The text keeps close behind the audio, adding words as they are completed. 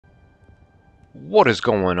What is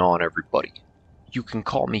going on, everybody? You can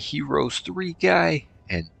call me Heroes 3 Guy,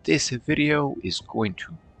 and this video is going to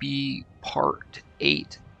be part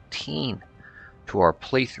 18 to our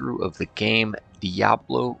playthrough of the game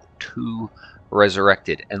Diablo 2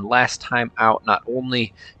 Resurrected. And last time out, not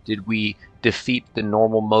only did we defeat the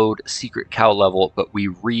normal mode secret cow level, but we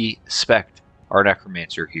respect our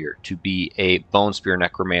necromancer here to be a bone spear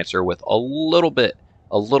necromancer with a little bit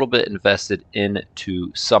invested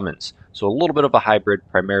into summons. So a little bit of a hybrid,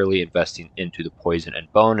 primarily investing into the poison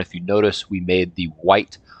and bone. If you notice, we made the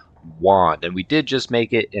white wand, and we did just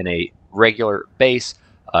make it in a regular base.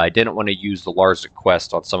 I didn't want to use the Larza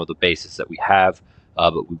quest on some of the bases that we have,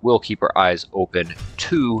 but we will keep our eyes open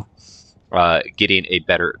to getting a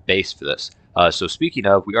better base for this. So speaking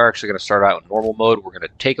of, we are actually going to start out in normal mode. We're going to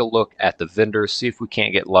take a look at the vendors, see if we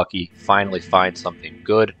can't get lucky, finally find something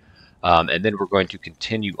good. And then we're going to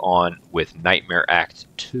continue on with Nightmare Act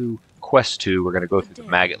 2, Quest 2. We're going to go through the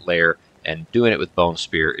Maggot Lair, and doing it with Bone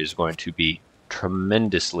Spear is going to be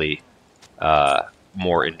tremendously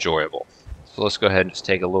more enjoyable. So let's go ahead and just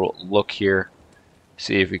take a little look here.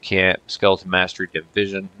 See if we can't. Skeleton Mastery,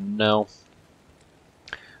 Division. No.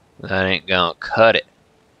 That ain't gonna cut it.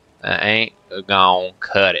 That ain't gonna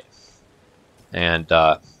cut it. And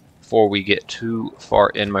before we get too far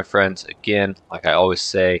in, my friends, again, like I always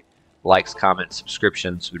say, likes, comments,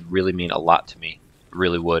 subscriptions would really mean a lot to me. It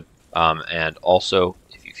really would. And also,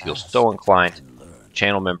 if you feel so inclined,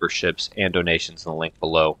 channel memberships and donations in the link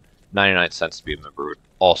below. 99 cents to be a member would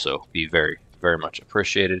also be very, very much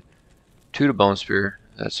appreciated. 2 to Bone Spear.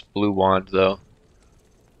 That's blue wand, though.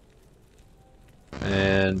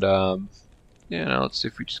 And, you know, let's see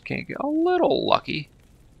if we just can't get a little lucky.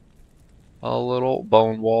 A little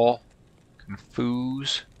bone wall.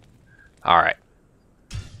 Confuse. Alright.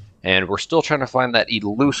 And we're still trying to find that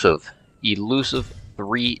elusive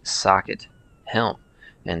 3-socket helm.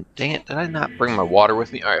 And dang it, did I not bring my water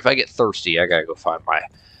with me? Alright, if I get thirsty, I gotta go find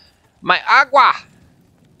my agua!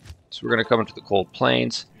 So we're gonna come into the cold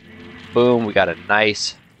plains. Boom, we got a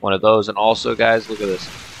nice one of those. And also, guys, look at this.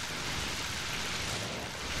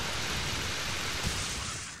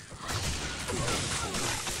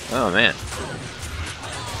 Oh, man.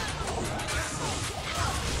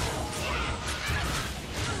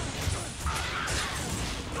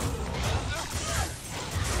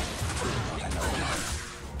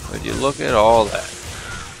 Would you look at all that?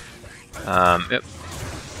 Yep.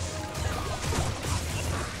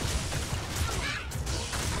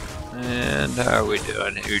 And how are we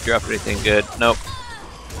doing? Did we drop anything good? Nope.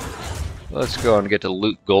 Let's go and get to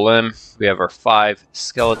Loot Golem. We have our 5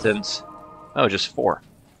 skeletons. Oh, just 4.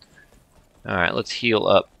 Alright, let's heal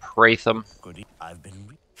up Pratham.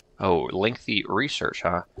 Oh, lengthy research,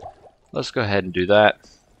 huh? Let's go ahead and do that.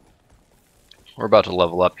 We're about to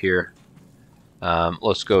level up here.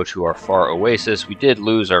 Let's go to our far oasis. We did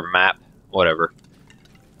lose our map, whatever.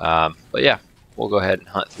 But yeah, we'll go ahead and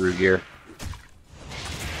hunt through here.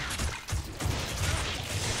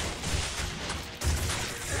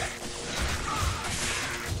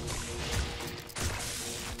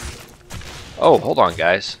 Oh, hold on,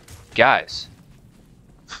 guys. Guys.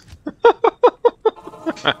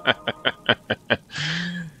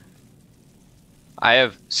 I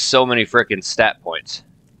have so many frickin' stat points.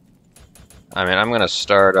 I mean, I'm going to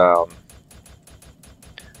start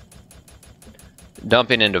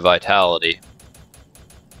dumping into Vitality.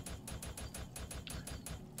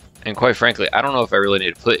 And quite frankly, I don't know if I really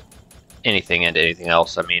need to put anything into anything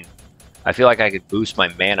else. I mean, I feel like I could boost my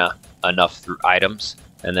mana enough through items.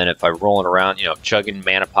 And then if I'm rolling around, you know, chugging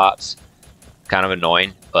mana pots, kind of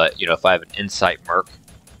annoying. But, you know, if I have an Insight Merc,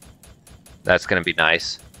 that's going to be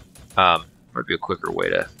nice. Might be a quicker way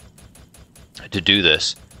to do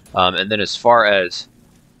this. And then as far as,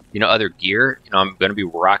 you know, other gear, you know, I'm going to be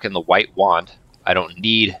rocking the white wand. I don't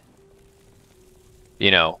need,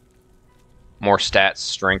 you know, more stats,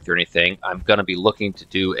 strength, or anything. I'm going to be looking to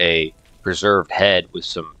do a preserved head with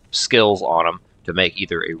some skills on them to make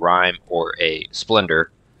either a rhyme or a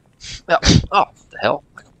splendor. Oh, what the hell?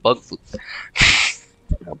 Like a bug flew.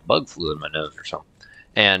 A bug flew in my nose or something.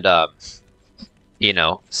 And, you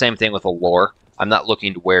know, same thing with a lore. I'm not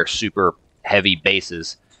looking to wear super heavy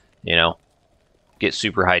bases, you know, get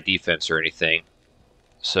super high defense or anything.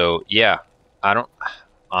 So, yeah,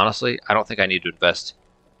 honestly, I don't think I need to invest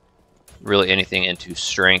really anything into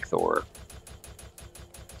strength or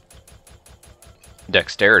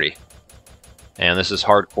dexterity. And this is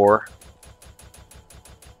hardcore.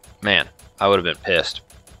 Man, I would have been pissed.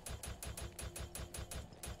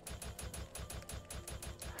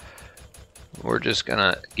 We're just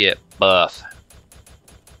gonna get buff.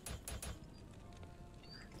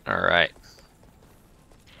 Alright.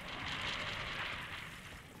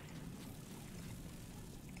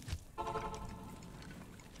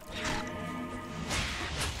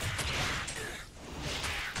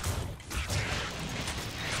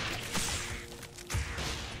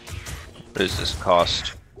 What does this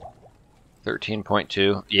cost?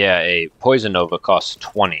 13.2. Yeah, a Poison Nova costs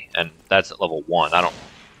 20, and that's at level 1. I don't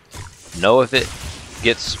know if it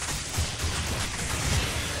gets...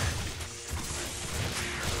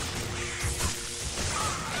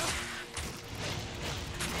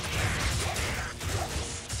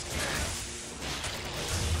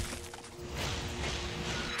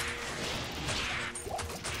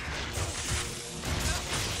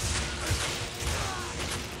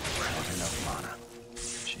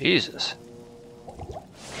 Jesus.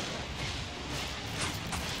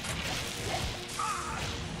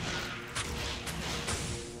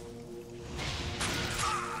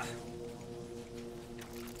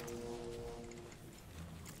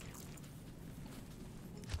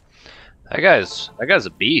 That guy's a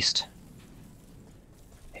beast.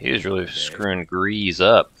 He was really screwing Grease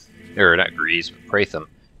up. Or not Grease, but Pratham.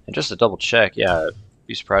 And just to double check, yeah, I'd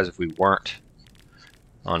be surprised if we weren't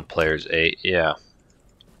on players 8, yeah.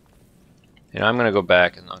 You know, I'm gonna go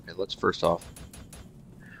back and okay, let's first off.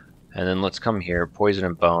 And then let's come here, Poison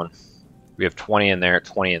and Bone. We have 20 in there,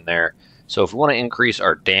 20 in there. So if we want to increase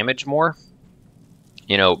our damage more,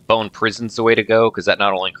 you know, Bone Prison's the way to go, because that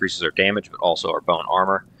not only increases our damage, but also our bone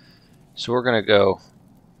armor. So we're gonna go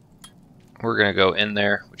in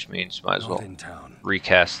there, which means might as well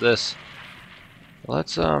recast this.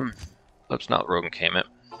 Let's not Rogue Encampment.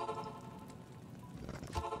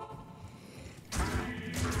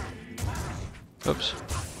 Oops.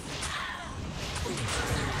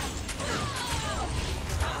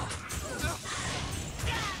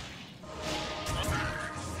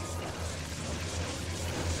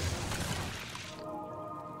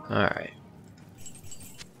 All right.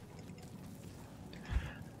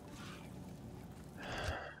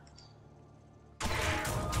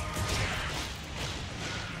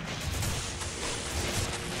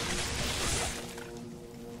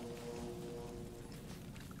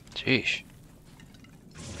 Jeez.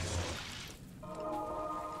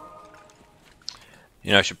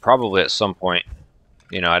 You know, I should probably at some point,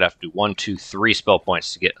 you know, I'd have to do 1, 2, 3 spell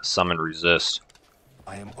points to get Summon Resist.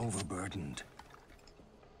 I am overburdened.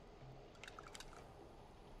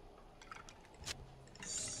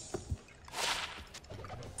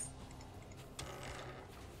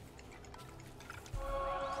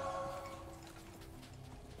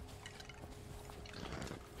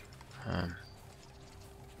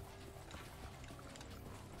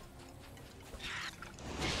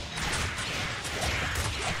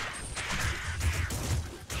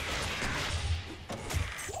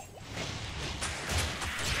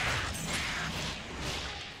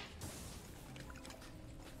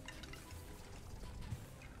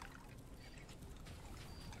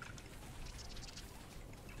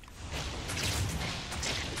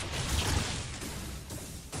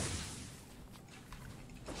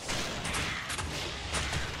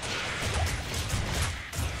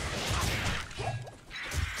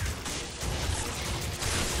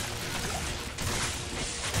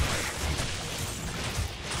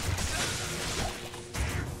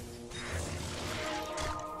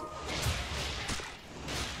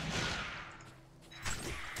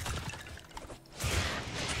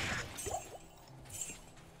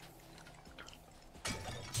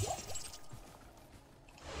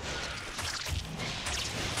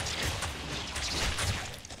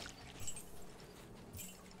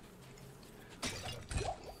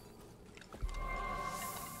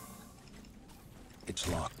 It's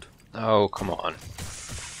locked. Oh, come on.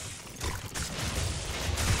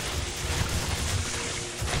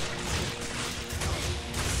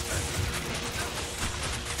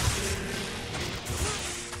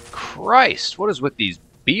 Christ, what is with these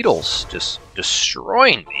beetles just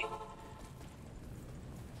destroying me?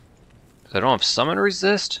 I don't have Summon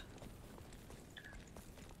Resist?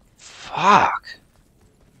 Fuck.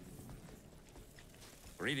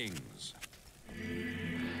 Greetings.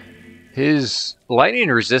 His lightning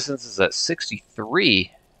resistance is at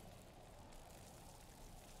 63.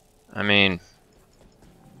 I mean,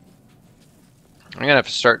 I'm gonna have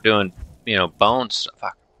to start doing, you know, bone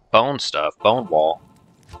stuff, bone wall.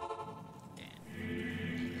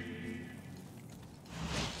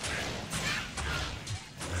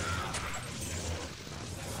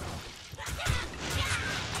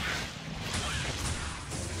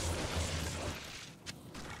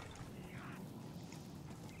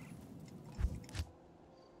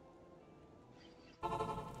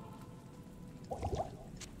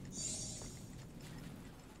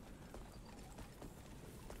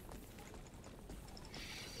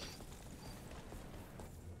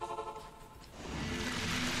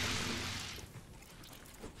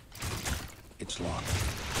 It's locked.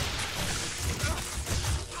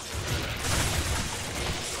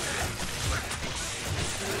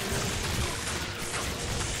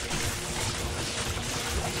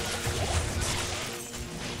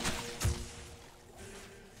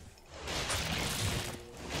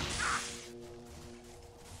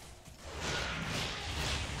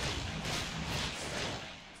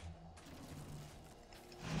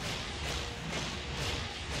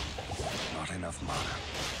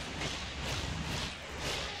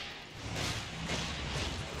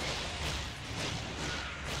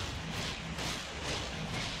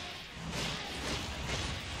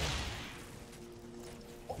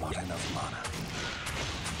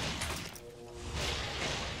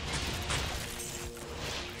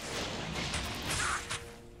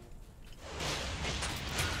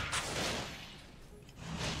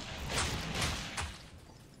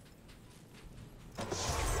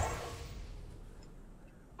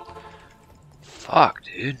 Fuck,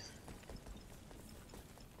 dude.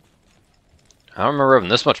 I don't remember having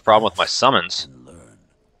this much problem with my summons.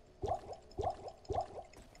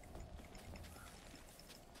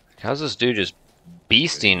 How's this dude just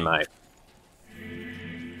beasting my...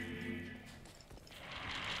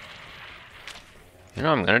 You know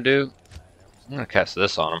what I'm gonna do? I'm gonna cast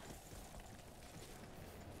this on him.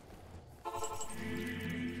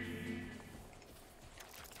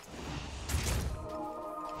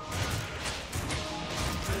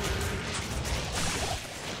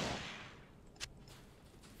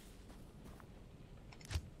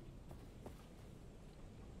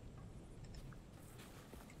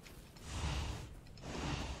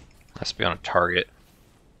 Has to be on a target.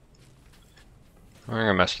 I'm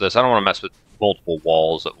gonna mess with this. I don't want to mess with multiple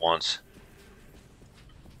walls at once.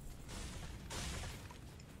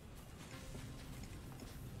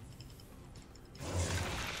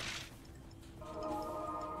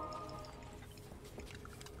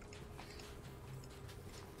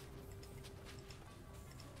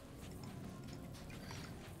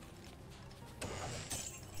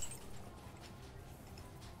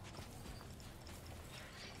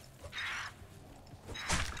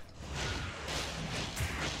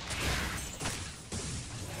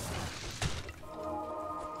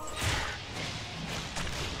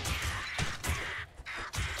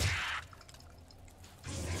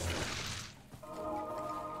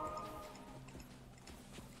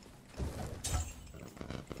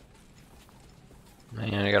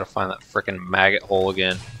 Man, I gotta find that frickin' maggot hole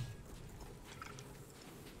again.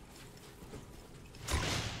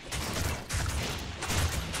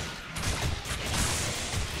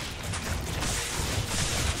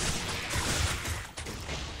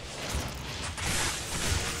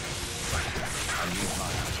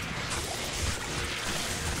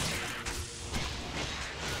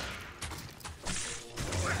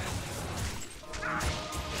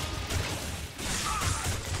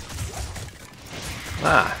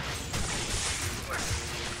 Ah.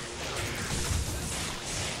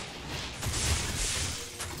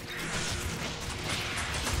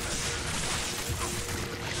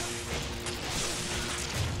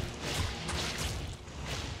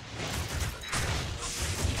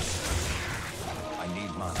 I need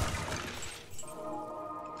mana.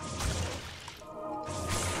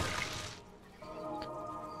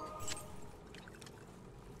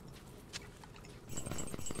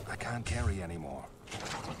 I can't carry anymore.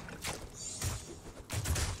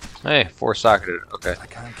 Hey, 4-socketed. Okay. I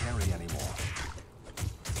can't carry anymore.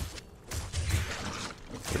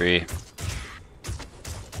 3.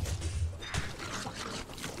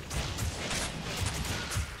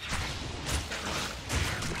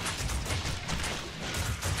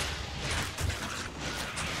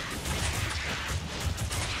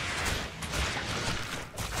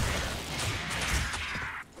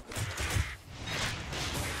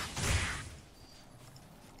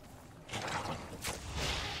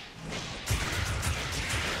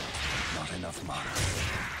 Not enough mana.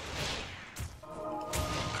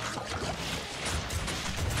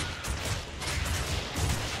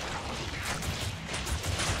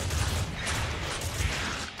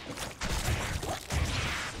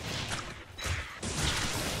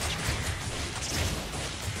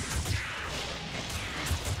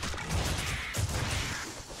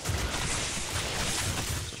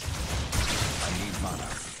 I need mana.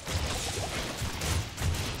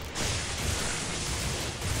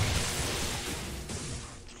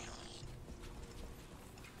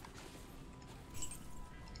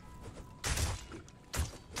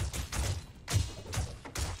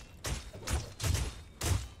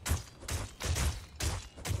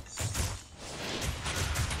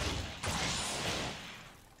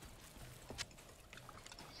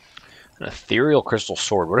 An ethereal crystal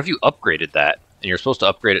sword. What if you upgraded that? And you're supposed to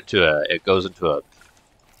upgrade it to a... It goes into a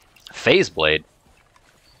phase blade.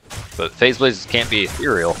 But phase blades can't be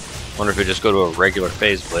ethereal. Wonder if it just go to a regular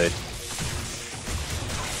phase blade.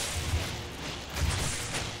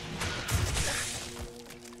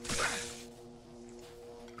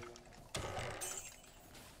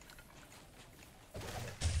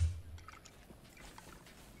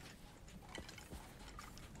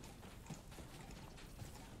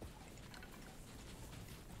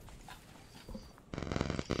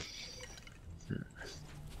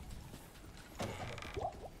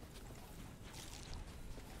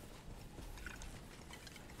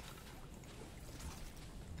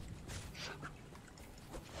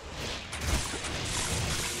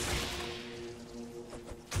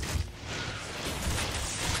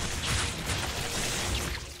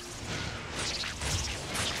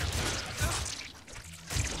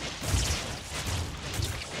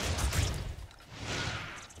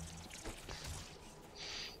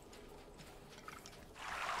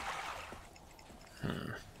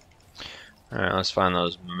 Alright, let's find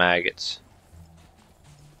those maggots.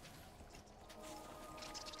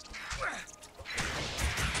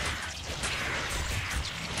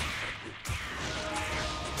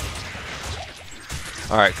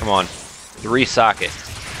 Alright, come on. 3 socket.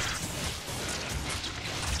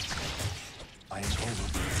 I am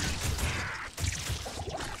overburdened.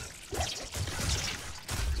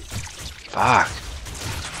 Fuck.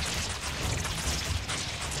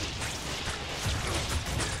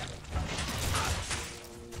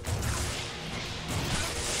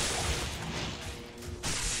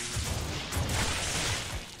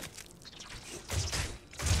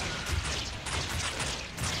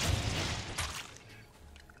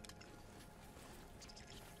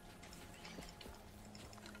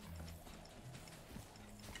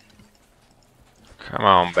 Come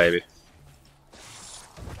on, baby.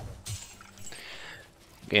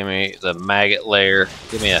 Give me the maggot layer.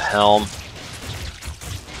 Give me a helm.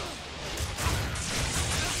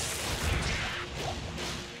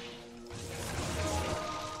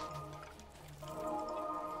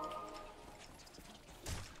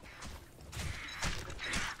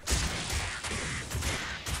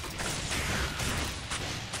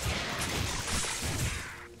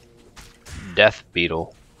 Death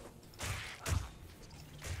beetle.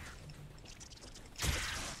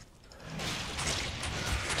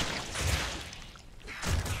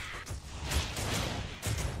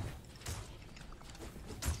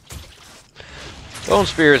 Bone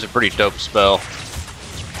Spear is a pretty dope spell.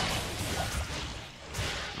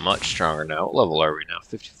 Much stronger now. What level are we now?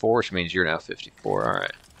 54, which means you're now 54.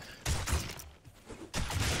 Alright.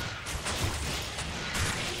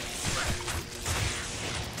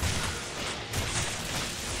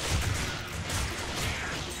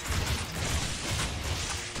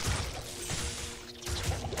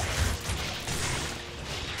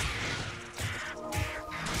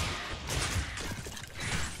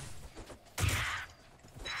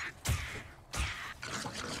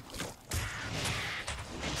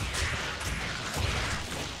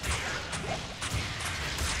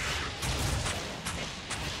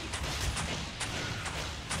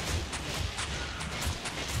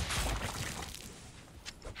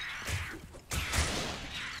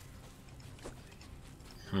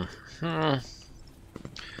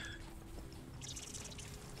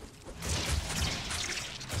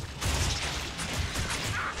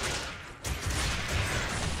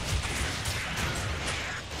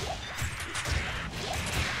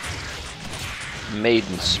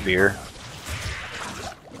 Maiden Spear.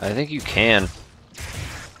 I think you can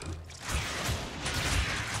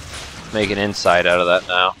make an insight out of that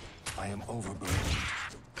now. I am overburdened.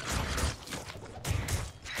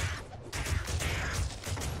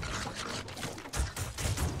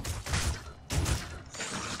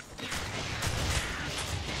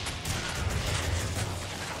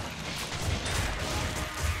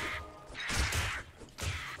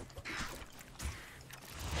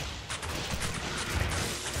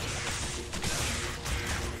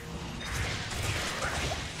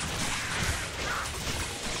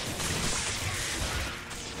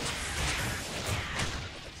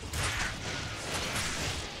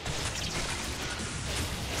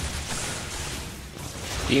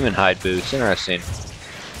 Demon hide boots, interesting.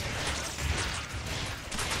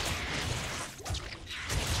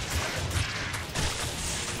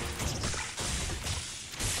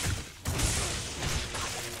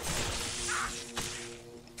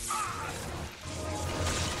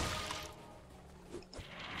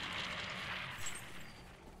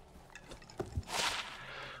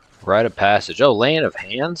 Rite of Passage. Oh, Land of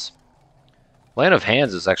Hands? Land of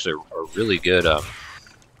Hands is actually a really good,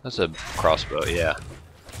 that's a crossbow, yeah.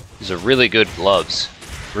 These are really good gloves.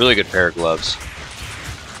 Really good pair of gloves.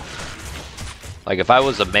 Like, if I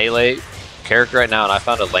was a melee character right now and I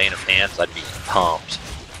found a Land of Hands, I'd be pumped.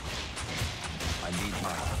 I need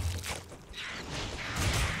mana.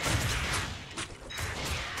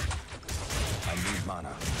 I need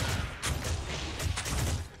mana.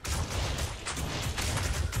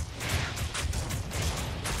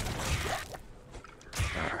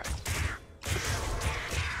 Alright.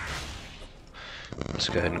 Let's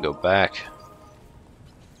go ahead and go back.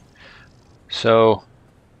 So,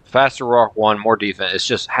 faster rock 1, more defense. It's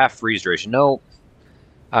just half freeze duration. No,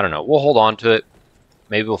 I don't know. We'll hold on to it.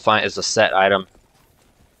 Maybe we'll find it as a set item.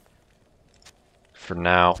 For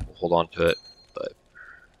now, we'll hold on to it. But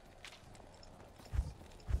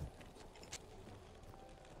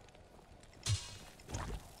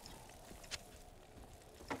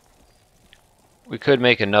we could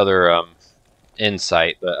make another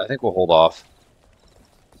insight, but I think we'll hold off.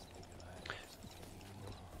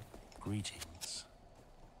 Greetings.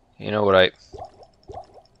 You know what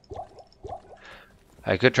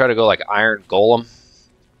I could try to go like Iron Golem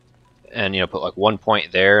and, you know, put like 1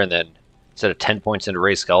 point there, and then instead of 10 points into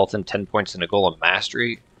Ray Skeleton, 10 points into Golem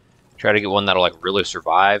Mastery. Try to get one that'll like really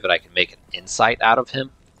survive, and I can make an insight out of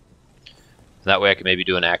him. And that way I can maybe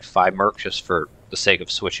do an Act 5 Merc just for the sake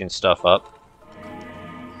of switching stuff up.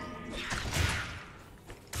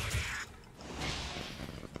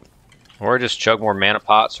 Or I just chug more mana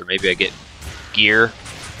pots, or maybe I get gear.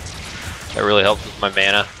 That really helps with my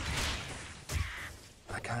mana.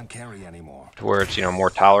 I can't carry anymore. To where it's, you know, more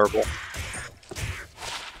tolerable.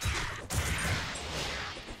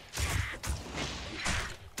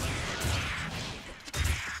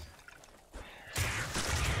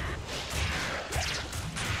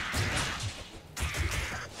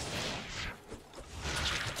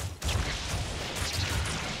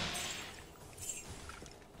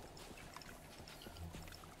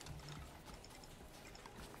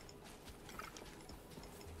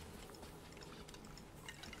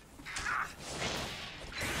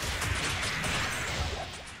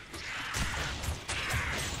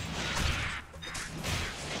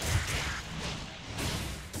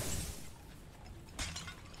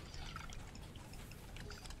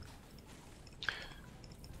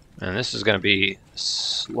 And this is going to be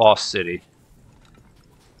Lost City.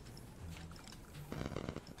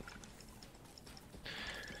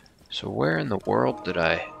 So where in the world did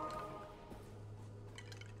I...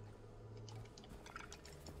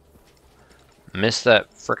 miss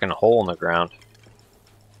that frickin' hole in the ground?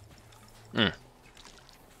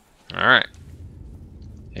 Alright.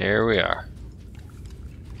 Here we are.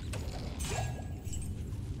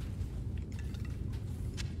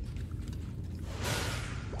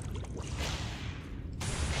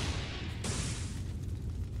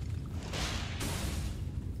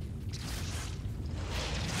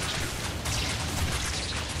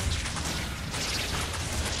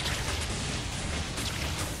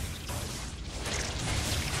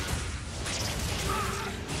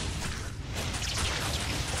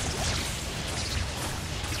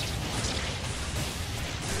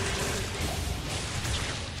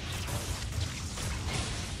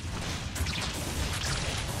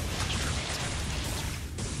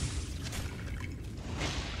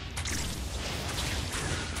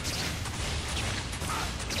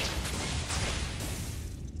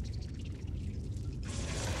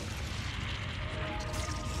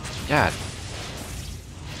 God.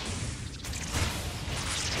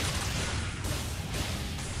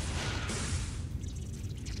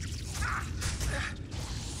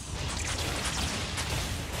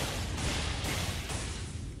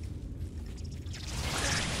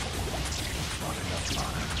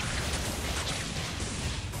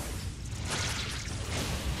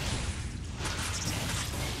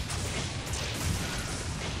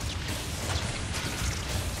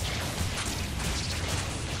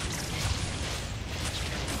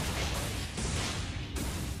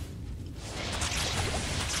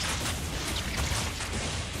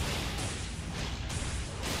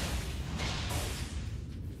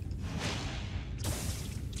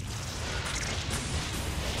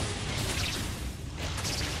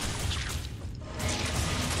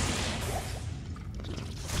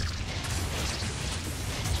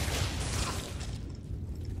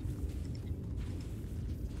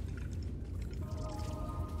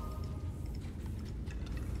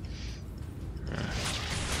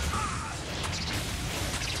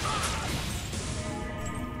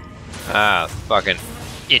 Ah, fucking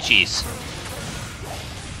itchies.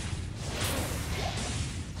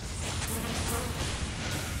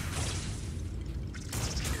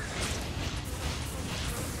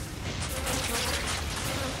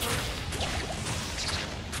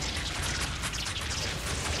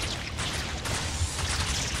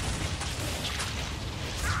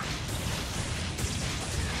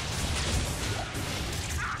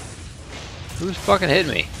 Who's fucking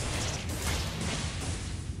hitting me?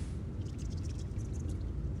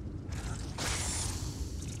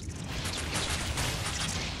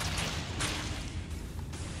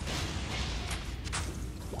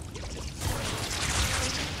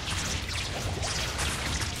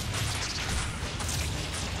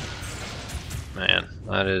 Man,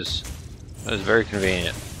 that is very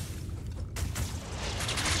convenient.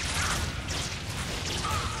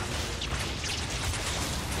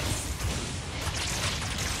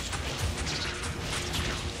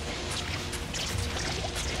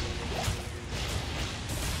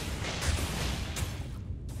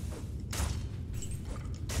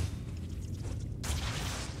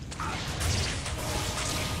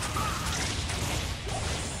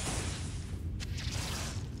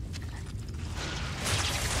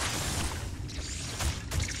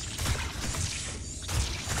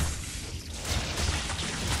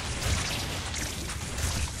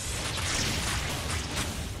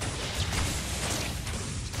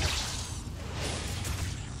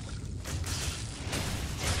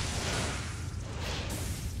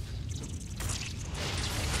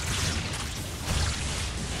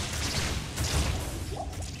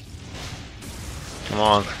 Come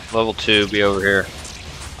on, level 2, be over here.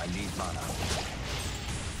 I need mana.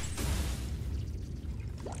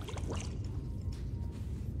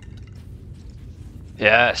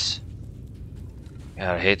 Yes.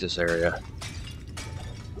 God, I hate this area.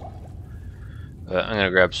 But I'm gonna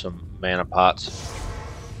grab some mana pots.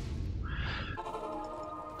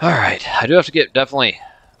 Alright, I do have to get definitely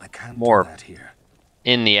I can't more do that here.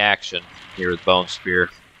 in the action here with Bone Spear.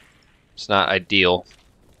 It's not ideal.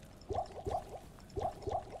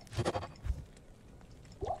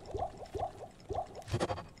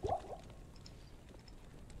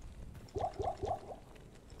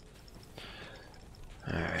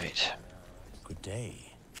 Alright. Good day.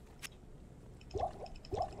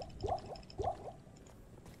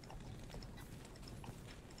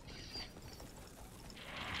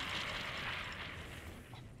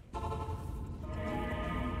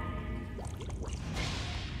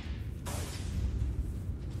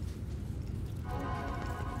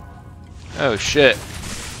 Oh shit.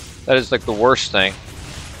 That is like the worst thing.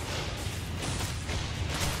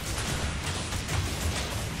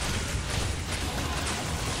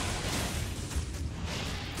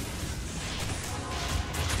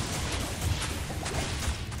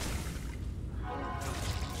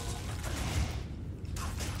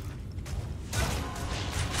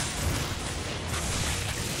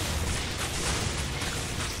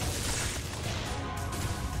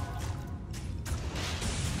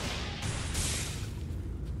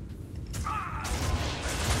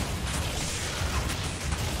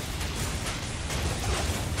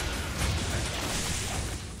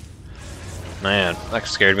 Man, that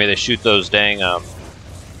scared me. They shoot those dang,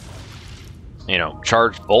 you know,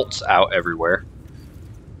 charged bolts out everywhere.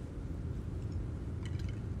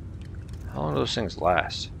 How long do those things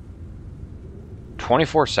last?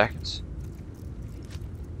 24 seconds.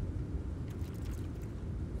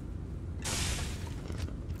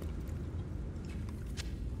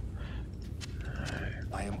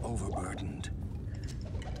 I am overburdened.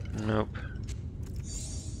 Nope.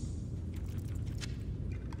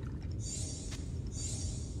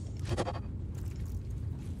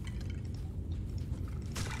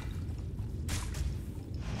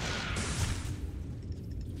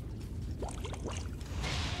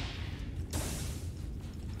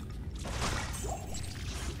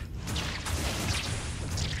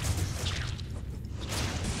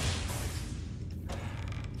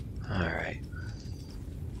 Alright.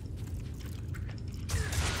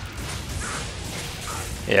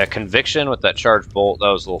 Yeah, conviction with that charged bolt, that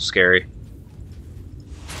was a little scary.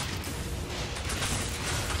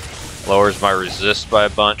 Lowers my resist by a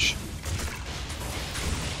bunch.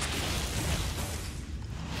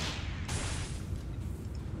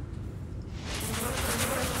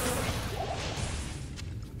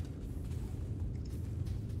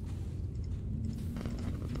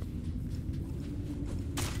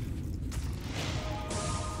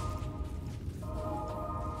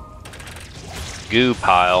 Goo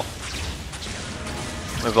pile.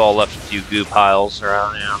 We've all left a few goo piles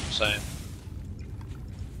around, you know what I'm saying?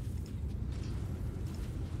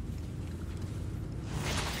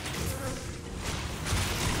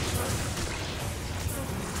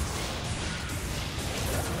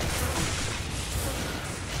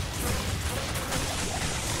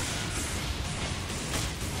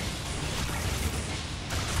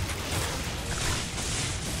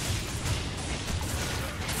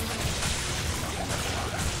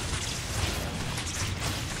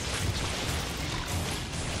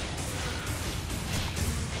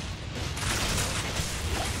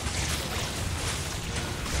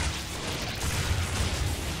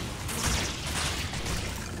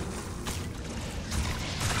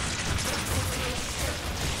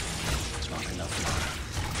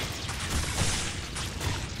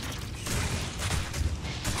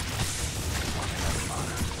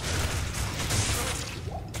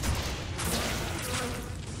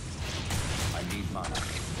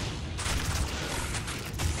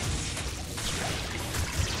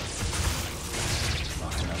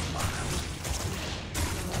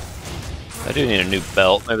 I do need a new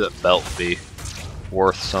belt. Maybe that belt would be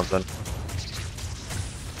worth something.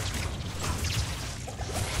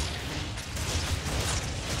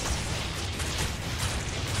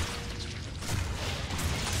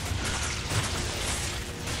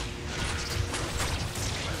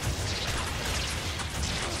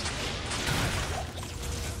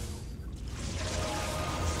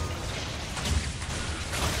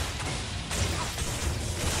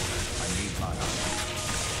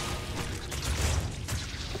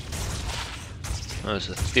 That was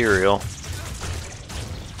ethereal.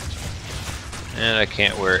 And I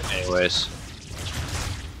can't wear it anyways.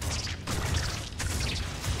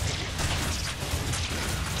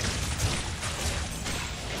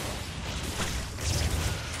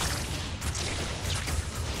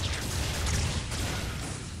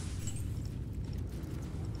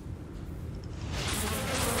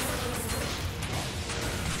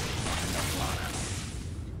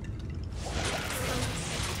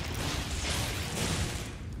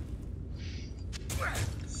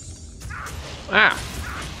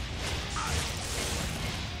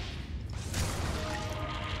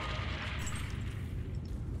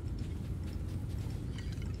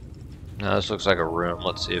 Now this looks like a room.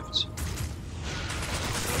 Let's see if it's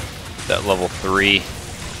that level 3.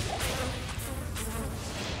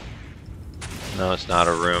 No, it's not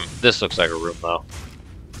a room. This looks like a room though.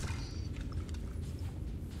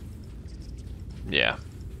 Yeah.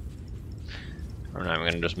 I'm not even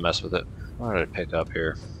gonna just mess with it. What did I pick up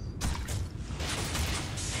here?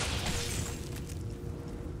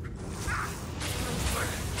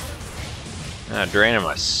 Draining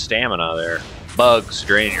my stamina there. Bugs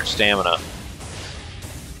draining your stamina.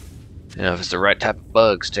 You know, if it's the right type of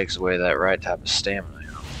bugs, takes away that right type of stamina. You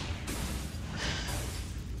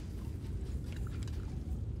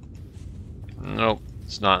know? Nope,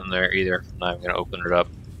 it's not in there either. I'm not even gonna open it up,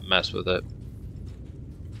 mess with it.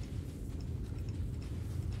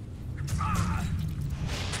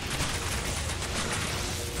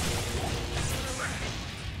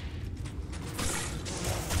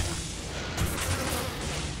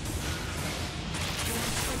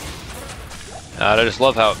 I just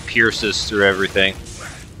love how it pierces through everything.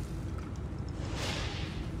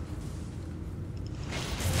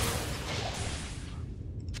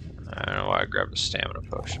 I don't know why I grabbed a stamina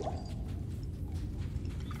potion.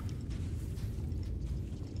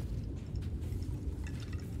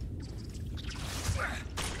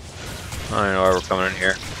 I don't know why we're coming in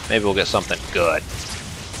here. Maybe we'll get something good.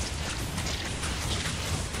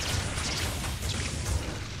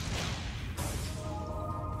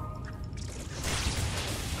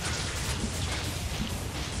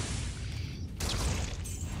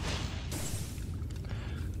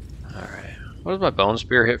 What does my bone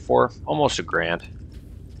spear hit for? Almost $1,000.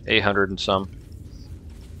 800 and some.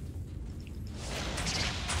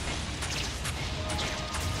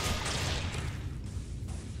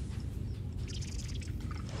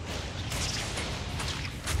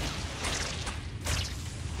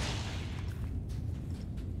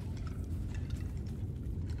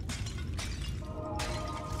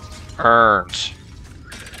 Earns.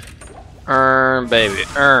 Earn, baby.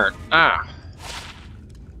 Earn. Ah.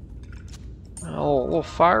 Oh, we'll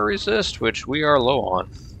fire resist, which we are low on.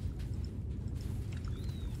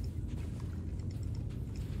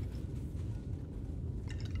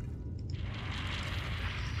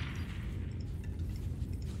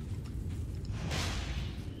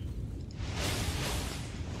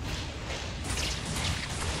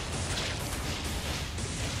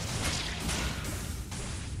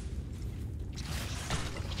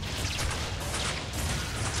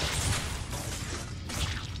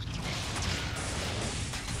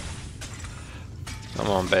 Come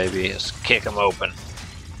on, baby, let's kick them open.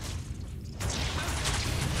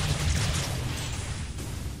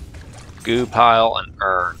 Goo pile and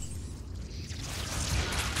urn.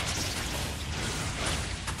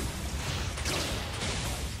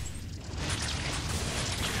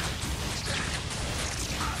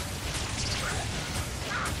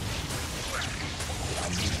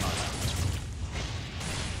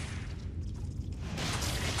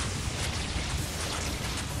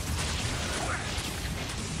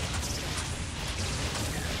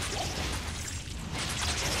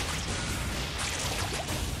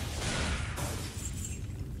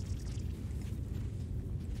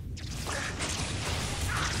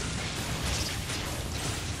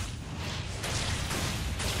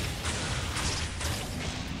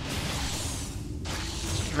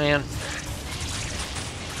 Man.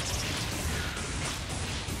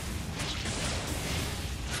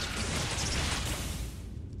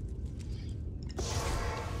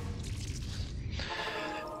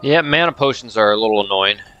 Yeah, mana potions are a little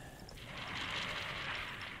annoying.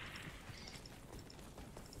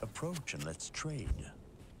 Approach and let's trade.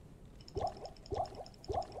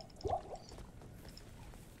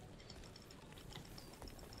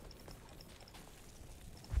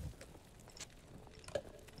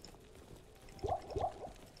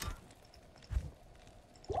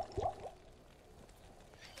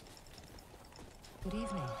 Good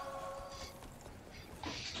evening.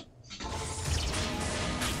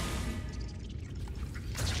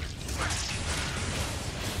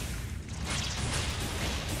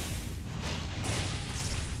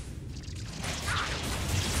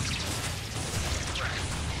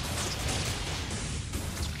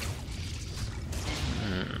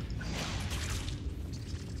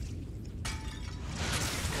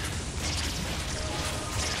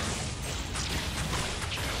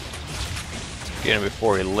 Get him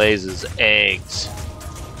before he lays his eggs.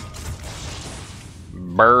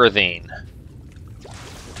 Birthing.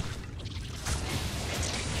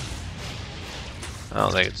 I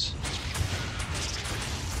don't think it's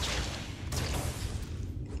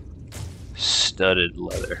studded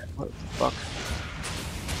leather. What the fuck?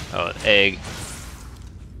 Oh, an egg.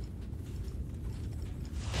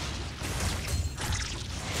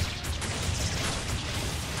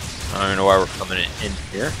 don't even know why we're coming in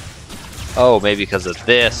here. Oh, maybe because of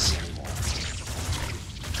this.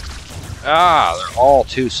 Ah, they're all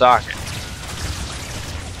two socket.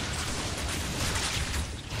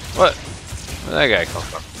 What? Where'd that guy come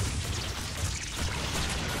from?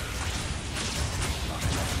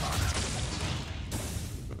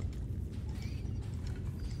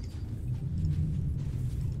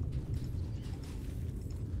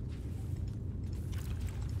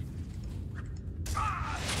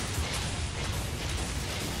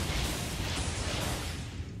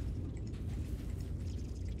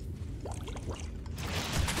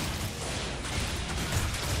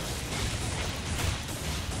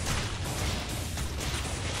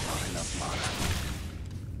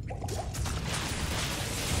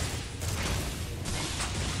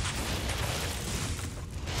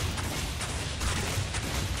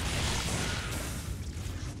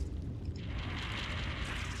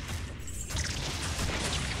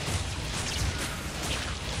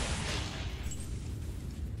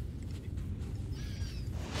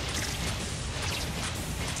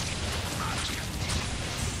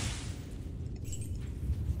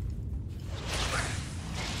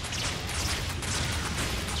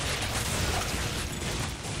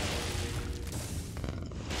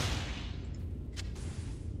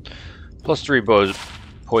 Plus 3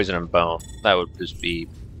 poison and bone. That would just be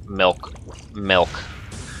milk.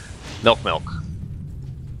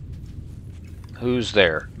 Who's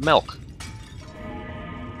there? Milk.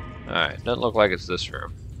 Alright, doesn't look like it's this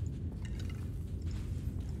room.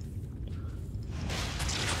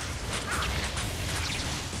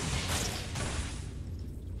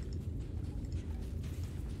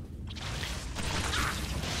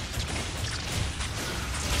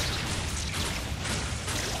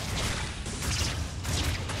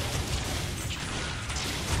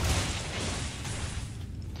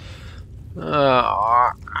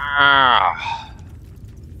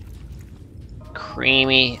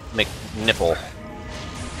 Creamy McNipple.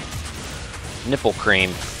 Nipple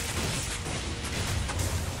cream.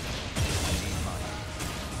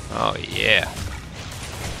 Oh yeah.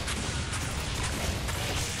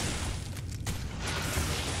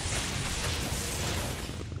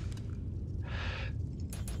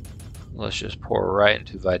 Let's just pour right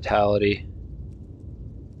into vitality.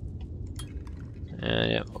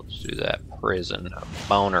 And yeah, let's do that. Prison. A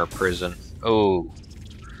boner prison. Oh.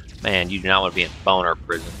 Man, you do not want to be in boner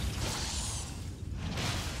prison.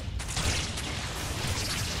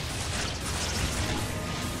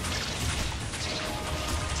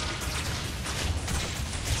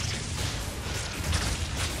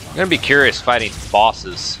 I'm gonna be curious fighting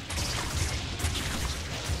bosses.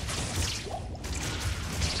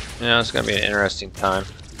 Yeah, it's gonna be an interesting time.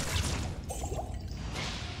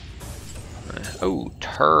 Oh,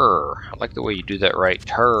 tur. I like the way you do that right.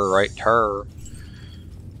 Tur, right, tur.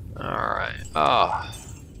 Alright. Ah.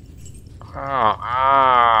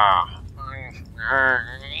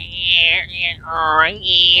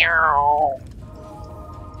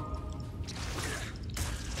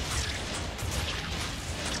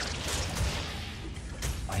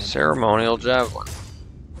 Ceremonial javelin.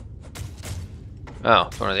 Oh,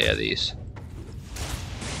 it's one of these.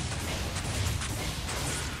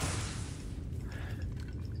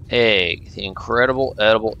 Egg. The incredible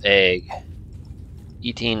edible egg.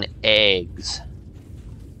 Eating eggs.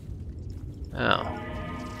 Oh.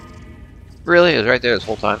 Really? It was right there this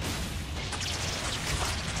whole time.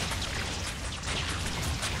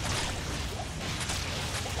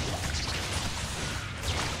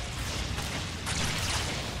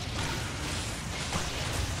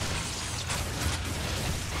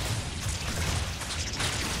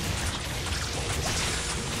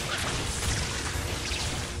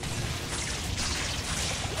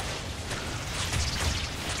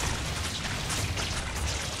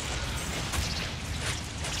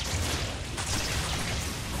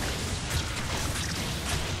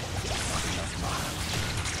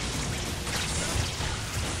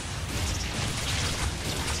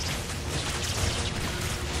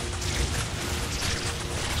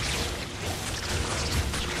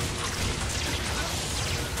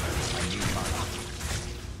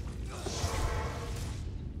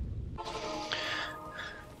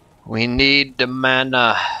 We need the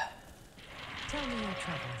mana. Tell me your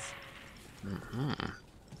troubles.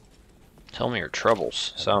 Tell me your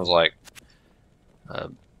troubles. Sounds like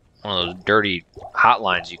one of those dirty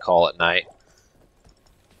hotlines you call at night.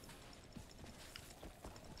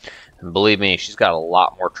 And believe me, she's got a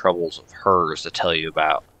lot more troubles of hers to tell you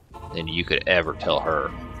about than you could ever tell her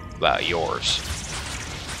about yours.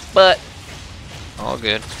 But, all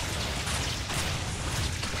good.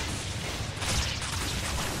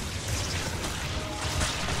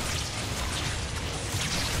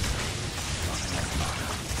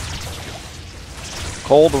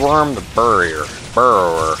 Cold Worm the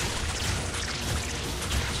Burrower.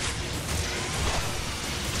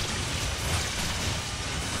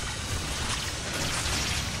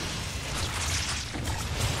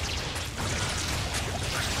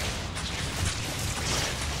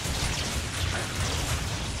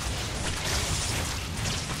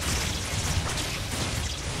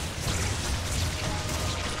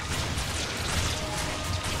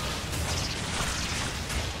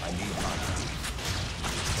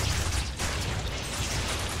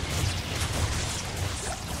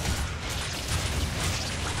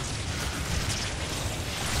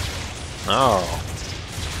 Oh.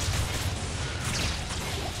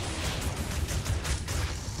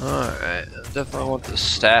 Alright, definitely want the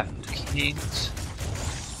Staff of Kings.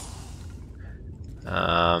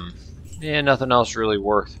 Yeah, nothing else really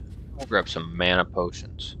worth. I'll grab some mana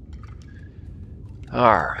potions.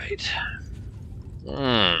 Alright.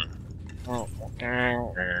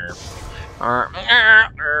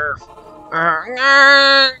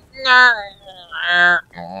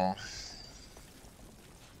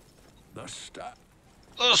 The stuff.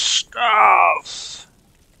 The stuff!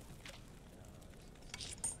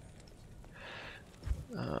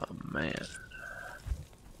 Oh, man.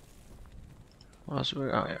 What else we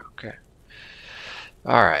got? Oh, yeah, okay.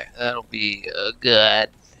 Alright, that'll be good.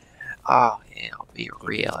 Oh, yeah, it'll be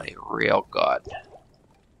really, real good.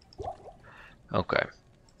 Okay.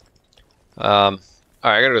 Alright,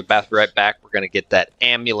 I gotta go right back. We're gonna get that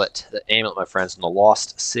amulet. The amulet, my friends, in the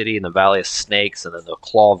Lost City, in the Valley of Snakes, and then the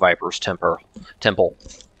Claw Viper's temple.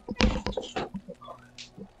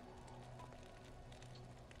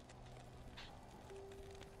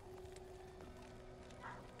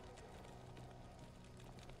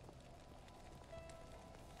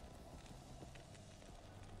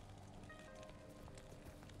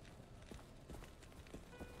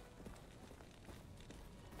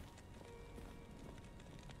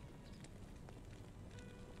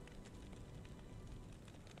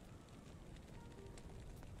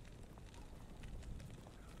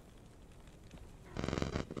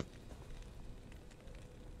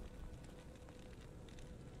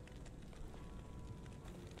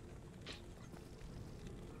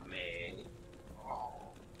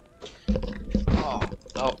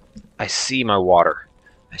 Oh, I see my water.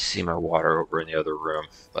 I see my water over in the other room,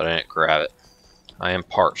 but I didn't grab it. I am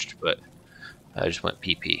parched, but I just went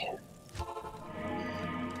pee-pee.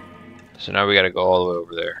 So now we gotta go all the way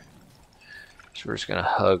over there. So we're just gonna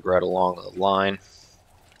hug right along the line.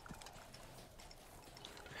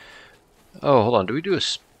 Oh, hold on. Did we do a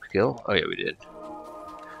skill? Oh, yeah, we did.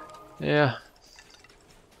 Yeah.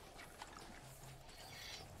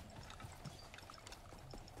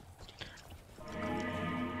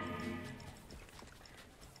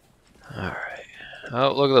 Alright.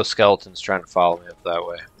 Oh, look at those skeletons trying to follow me up that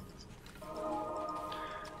way.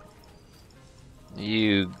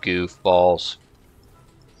 You goofballs.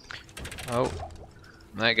 Oh.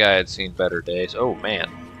 That guy had seen better days. Oh,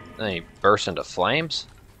 man. Then he burst into flames?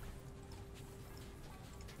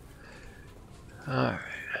 Alright.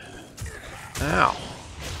 Ow.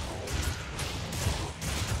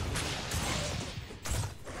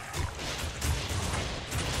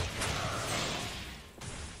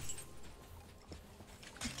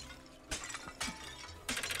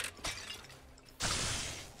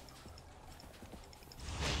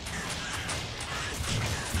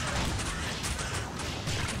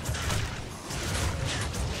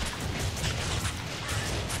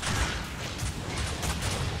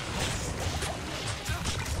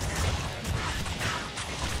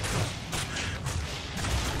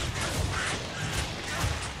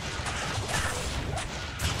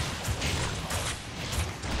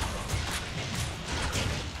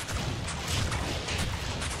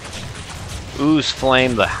 Ooze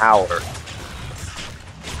Flame the Howler.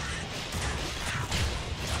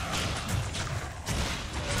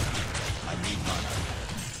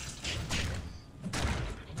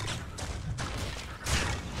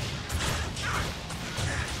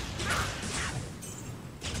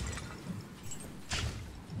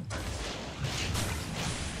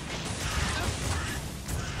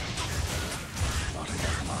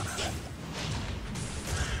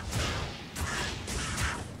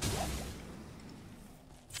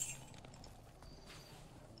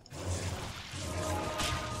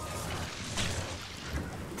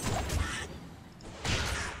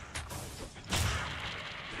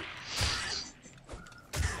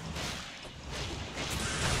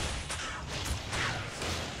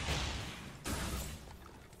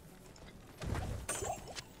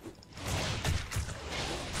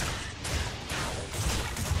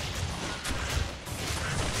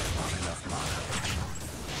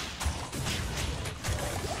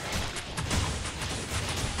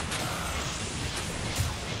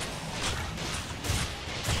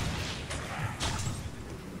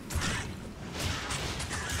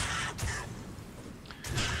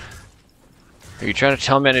 Are you trying to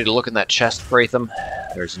tell me I need to look in that chest, Braitham?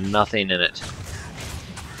 There's nothing in it.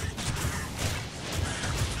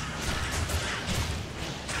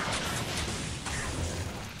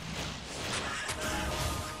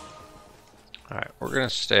 Alright, we're gonna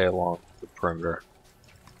stay along the perimeter.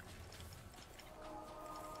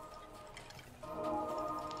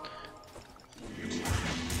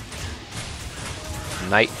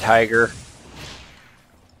 Night Tiger.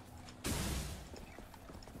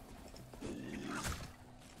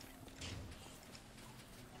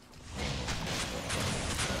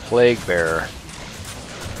 Plague Bearer.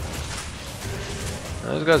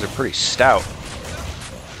 Those guys are pretty stout.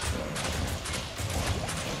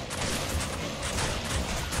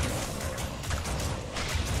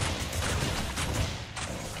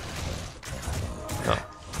 Oh.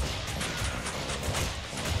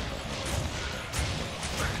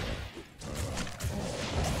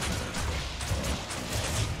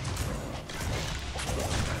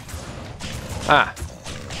 Ah.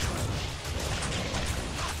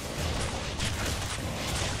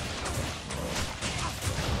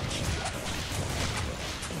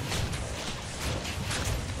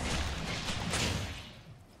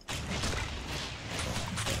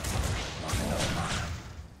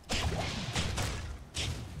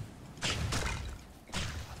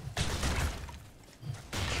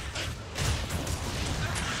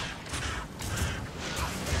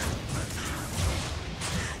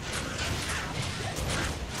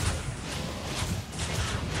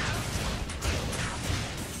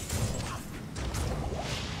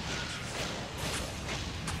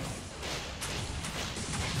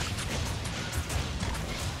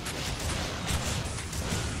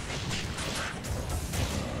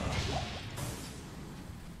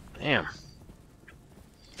 Damn.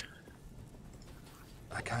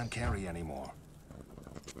 I can't carry anymore.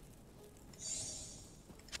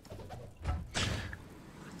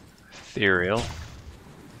 Ethereal.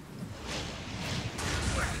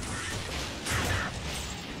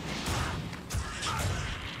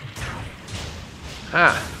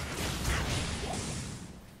 Ah.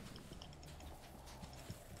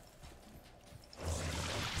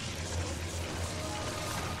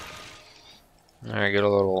 Alright, get a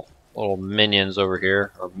little minions over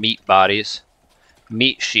here, or meat bodies.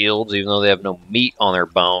 Meat shields, even though they have no meat on their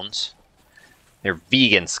bones. They're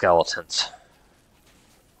vegan skeletons.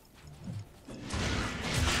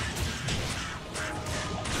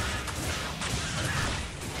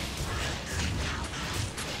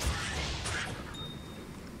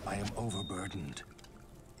 I am overburdened.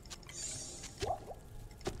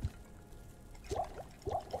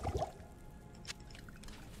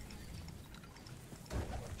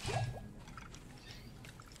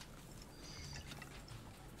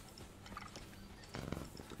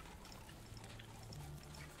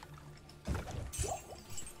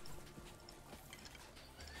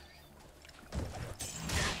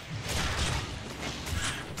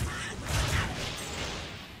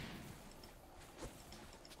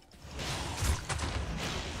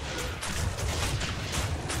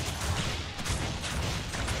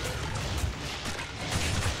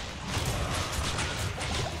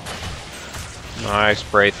 Nice,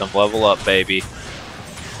 Braitham. Level up, baby.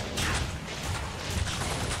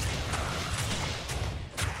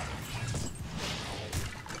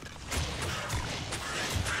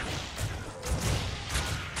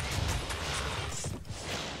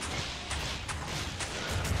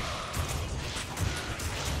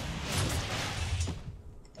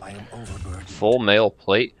 I am overburdened. Full mail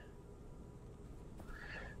plate.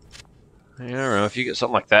 I don't know if you get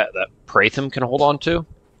something like that Pratham can hold on to.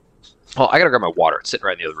 Oh, I gotta grab my water. It's sitting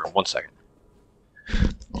right in the other room. 1 second.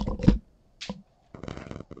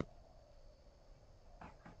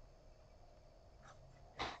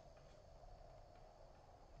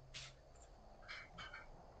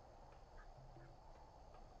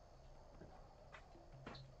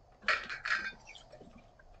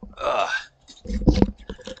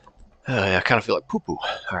 Yeah, I kind of feel like poo-poo.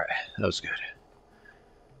 All right, that was good.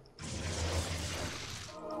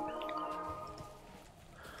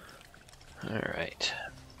 All right.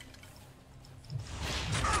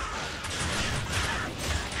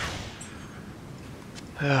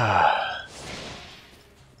 I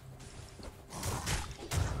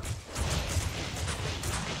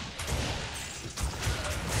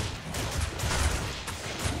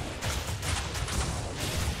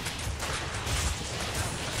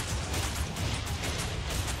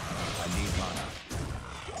need mana.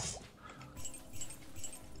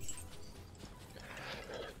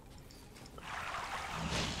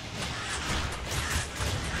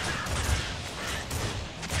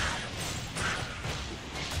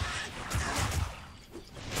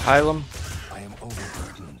 Hilum? I am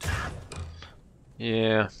overburdened.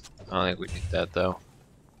 Yeah, I don't think we need that though.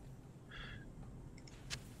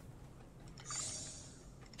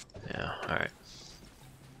 Yeah, alright.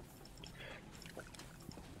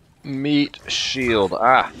 Meat shield.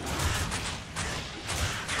 Ah!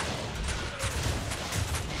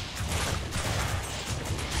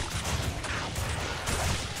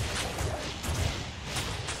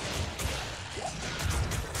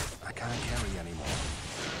 I can't carry anymore.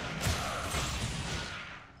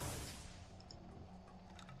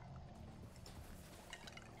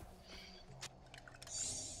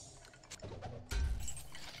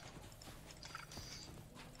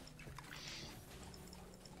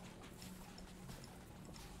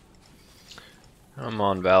 I'm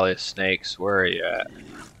on Valley of Snakes. Where are you at?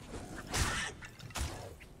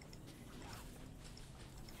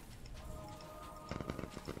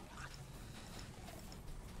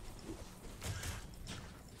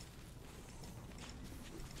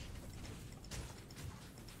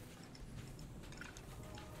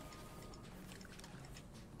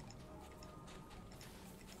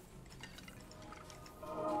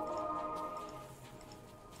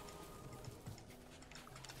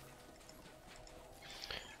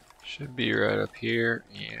 Should be right up here.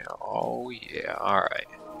 Yeah, oh yeah, alright.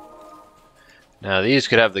 Now these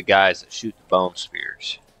could have the guys that shoot the bone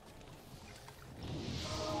spears.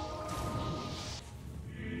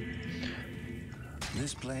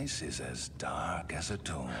 This place is as dark as a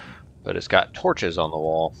tomb. But it's got torches on the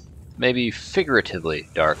wall. Maybe figuratively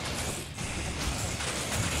dark.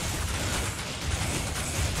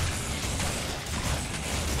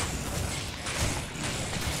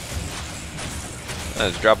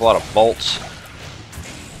 Let's drop a lot of bolts.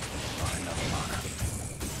 Not enough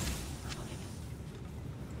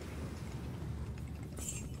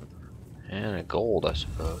mana. And a gold, I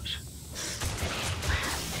suppose.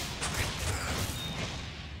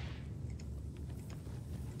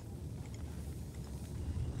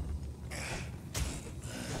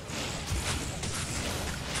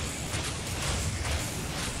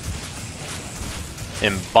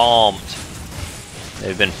 Embalmed.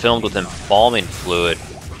 They've been filmed with embalming fluid.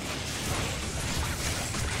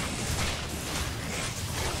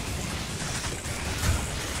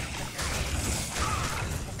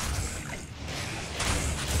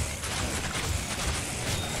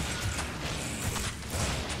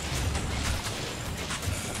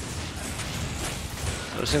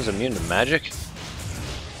 Those things immune to magic? A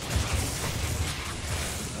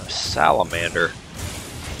salamander.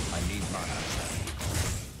 I need mana.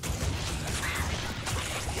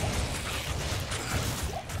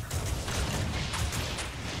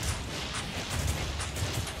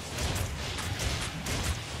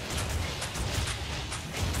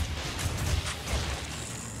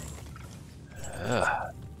 Ugh.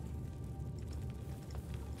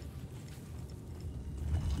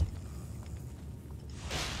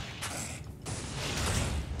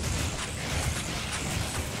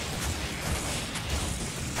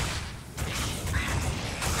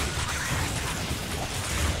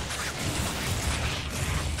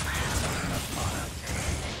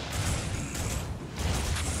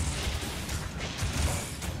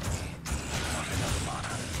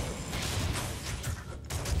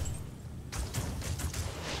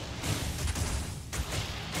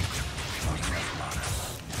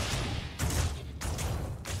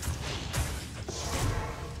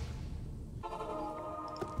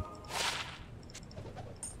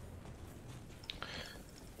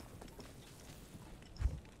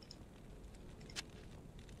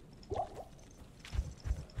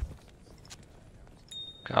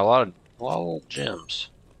 Got a lot of gems.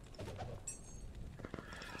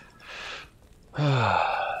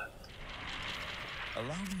 Allow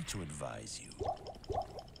me to advise you.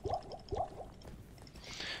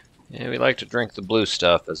 Yeah, we like to drink the blue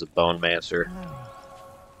stuff as a bone mancer.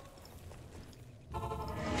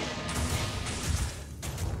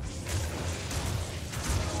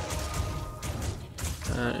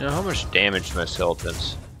 You know how much damage my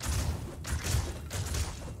skeletons?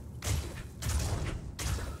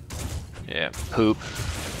 Yeah, poop.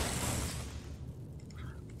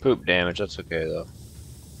 Poop damage, that's okay though.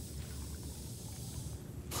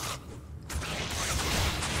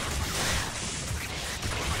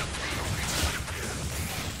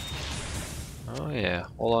 Oh yeah,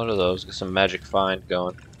 hold on to those, get some magic find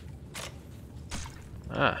going.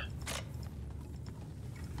 Ah.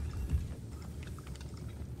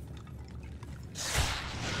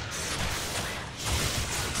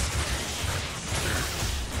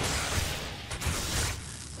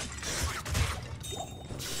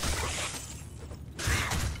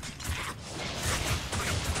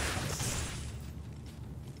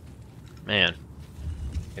 Man,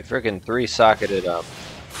 a freaking 3-socketed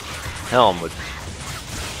helm would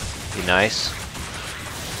be nice.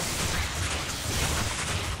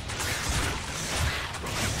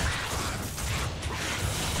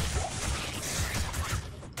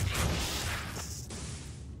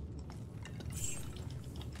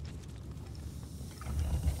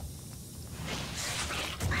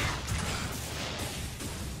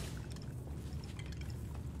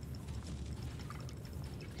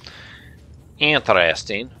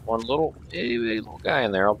 Interesting. One little little guy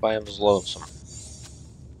in there all by himself lonesome.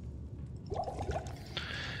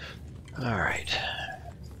 Alright.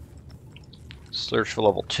 Search for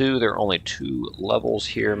level 2. There are only 2 levels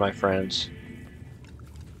here, my friends.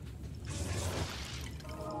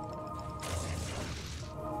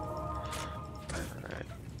 Alright.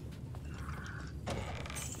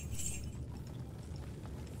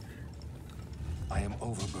 I am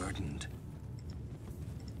overburdened.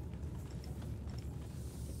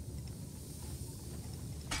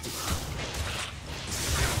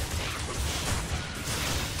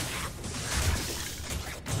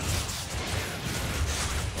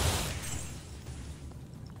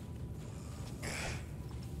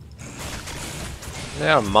 Is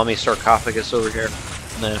there a mummy sarcophagus over here?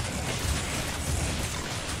 No.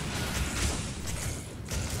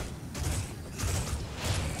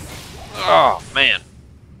 Oh, man.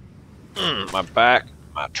 My back,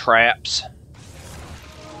 my traps.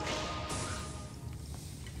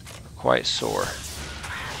 Quite sore.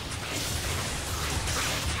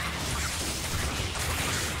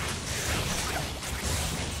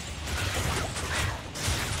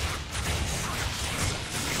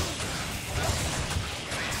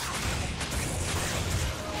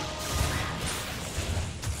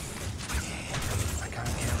 I can't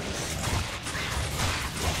carry it.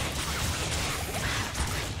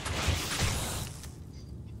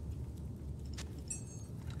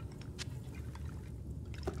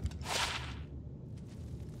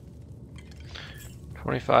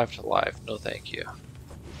 25 to life. No, thank you.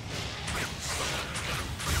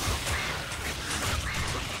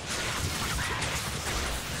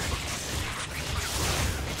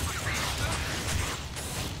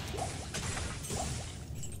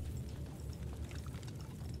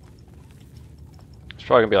 It's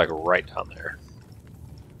probably gonna be like right down there.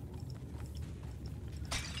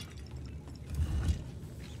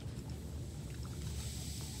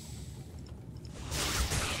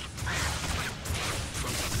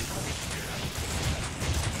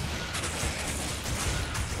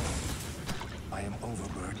 I am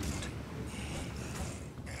overburdened.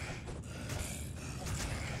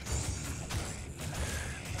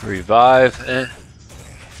 Revive.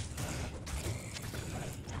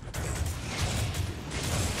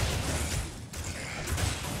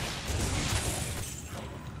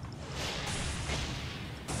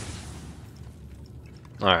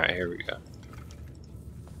 Alright, here we go.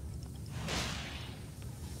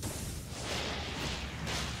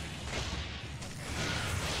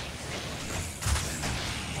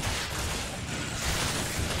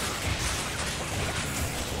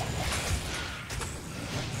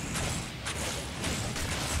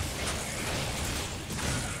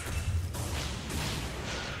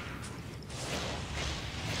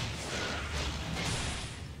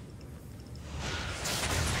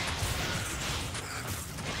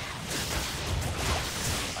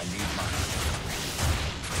 I need money.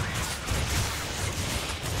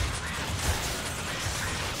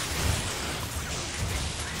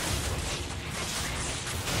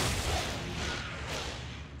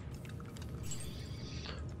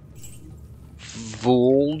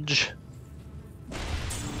 Vulge. I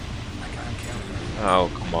can't carry it.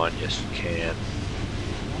 Oh, come on. Yes, you can.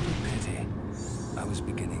 What a pity. I was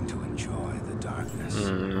beginning to enjoy the darkness.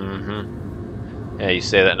 Mm-hmm. Yeah, you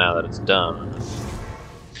say that now that it's done.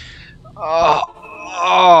 Oh,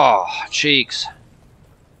 oh, cheeks.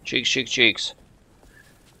 Cheeks, cheeks, cheeks.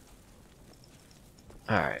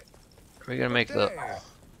 Alright. We're gonna make the...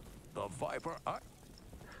 The Viper.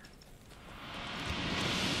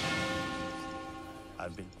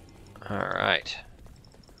 I've been. Alright.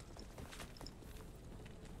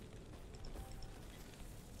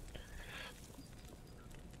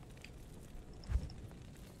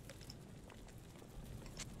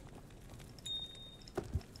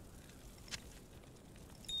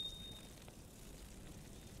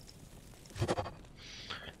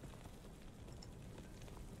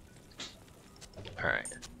 Alright.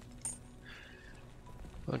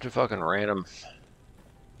 Bunch of fucking random...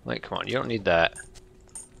 Like, come on, you don't need that.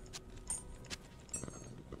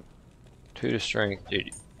 2 to strength, dude.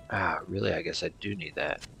 Ah, really? I guess I do need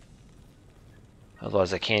that.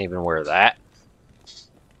 Otherwise I can't even wear that.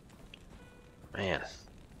 Man.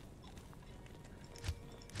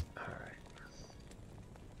 Alright.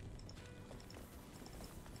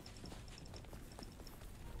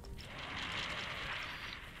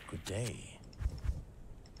 Good day.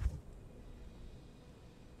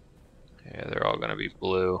 Yeah, they're all gonna be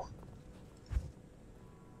blue.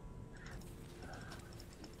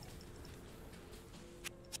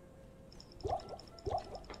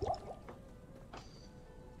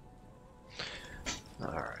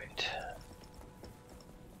 Alright.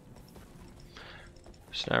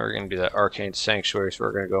 So now we're gonna do that Arcane Sanctuary, so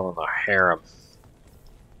we're gonna go in the harem.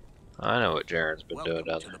 I know what Jaren's been doing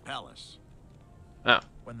down there. The palace. Oh.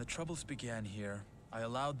 When the troubles began here, I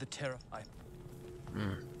allowed the terror.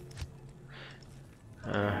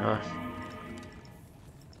 Uh-huh.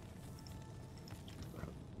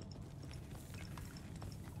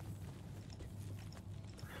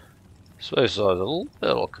 This place was a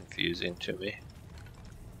little confusing to me.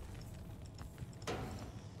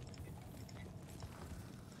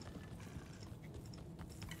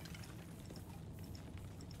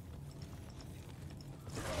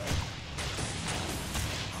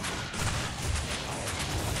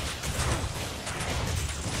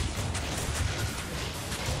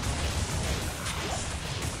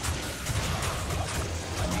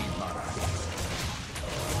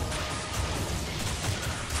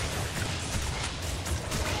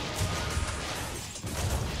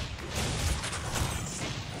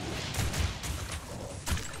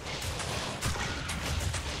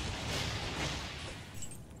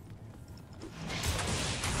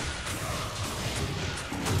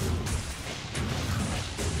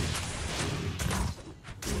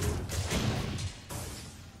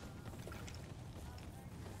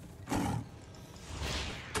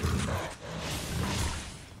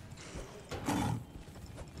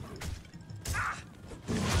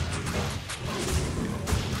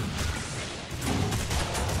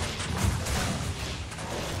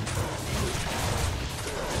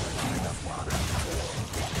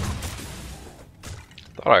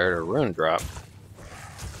 Thought I heard a rune drop.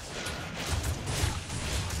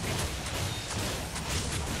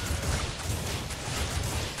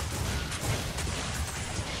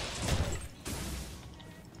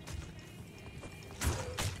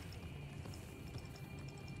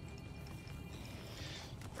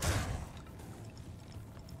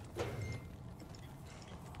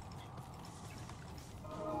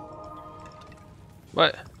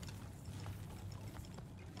 What?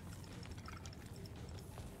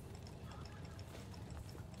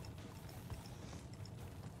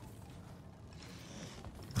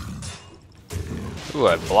 Ooh,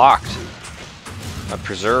 I blocked. A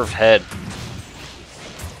preserved head.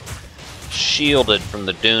 Shielded from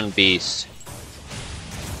the Dune Beast.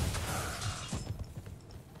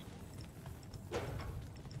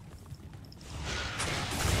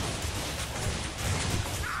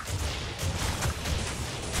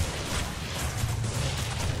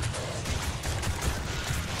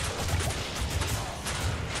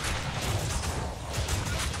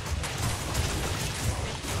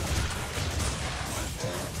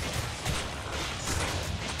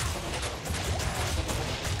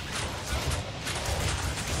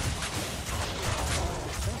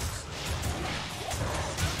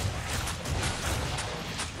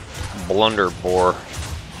 Blunderbore.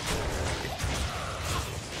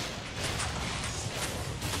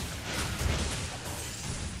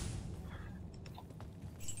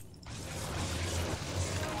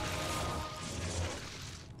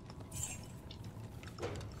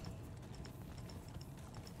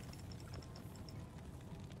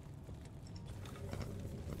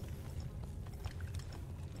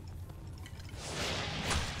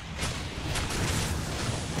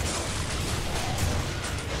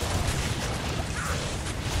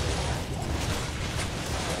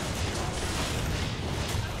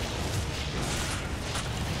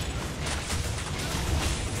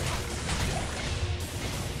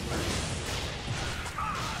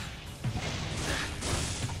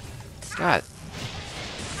 God.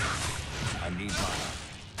 I need mana.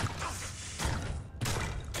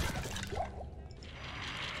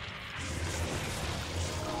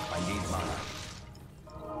 I need mana.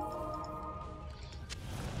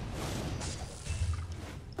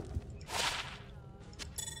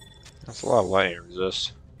 That's a lot of lightning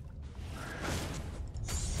resist.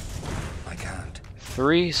 I can't.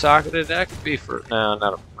 3 socketed, that could be for no,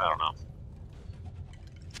 not I don't know.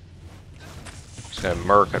 Just gonna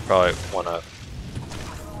Merc, I'd probably want a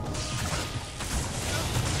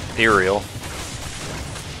Ethereal.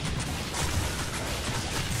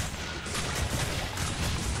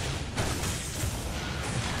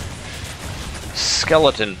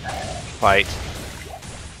 skeleton fight.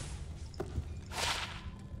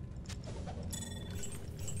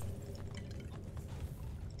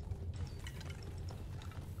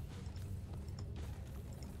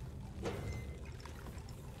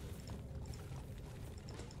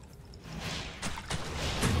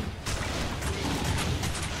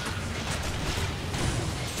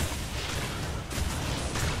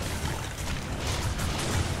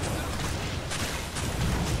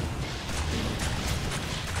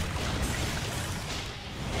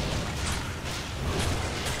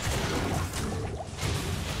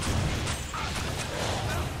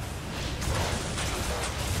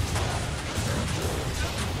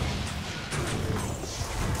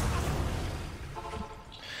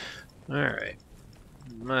 Alright.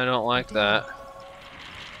 I don't like that.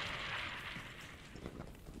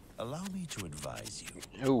 Allow me to advise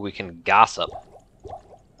you. Ooh, we can gossip.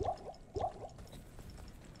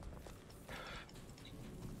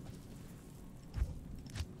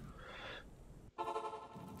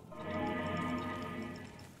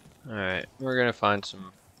 Alright, we're gonna find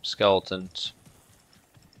some skeletons.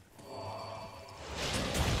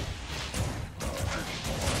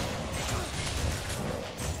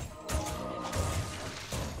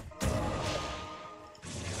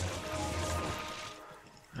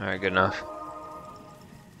 Alright, good enough.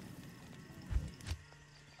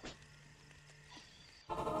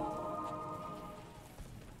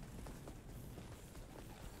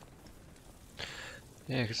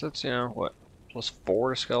 Yeah, because that's, you know, what,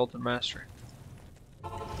 +4 to skeleton mastery?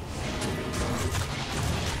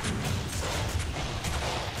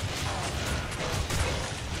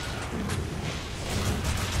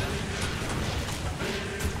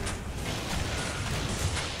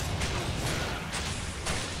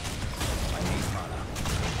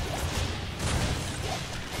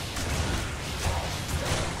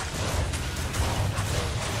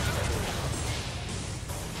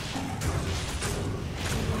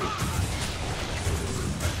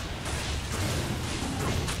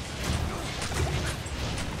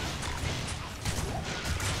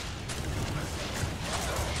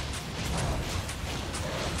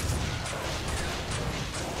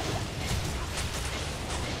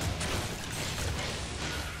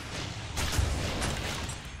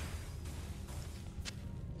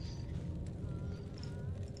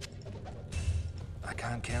 I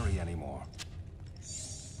can't carry anymore.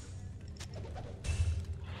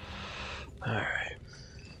 Alright.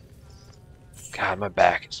 God, my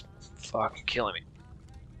back is fucking killing me.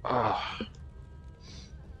 Oh.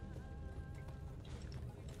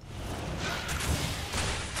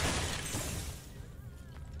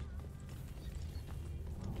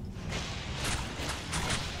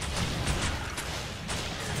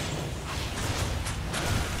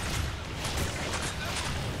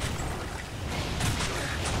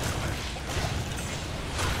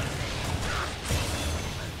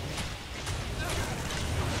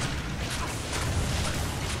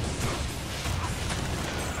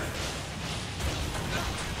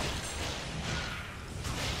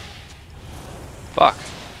 Fuck.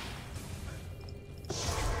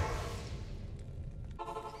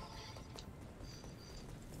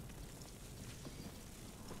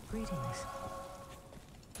 Greetings.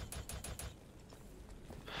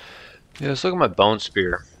 Yeah, let's look at my bone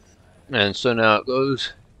spear. And so now it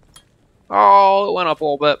goes. Oh, it went up a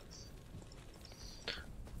little bit.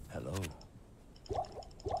 Hello.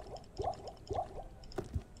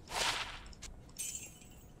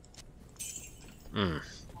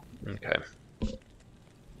 Okay.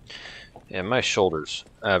 Yeah, my shoulder's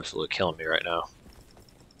absolutely killing me right now.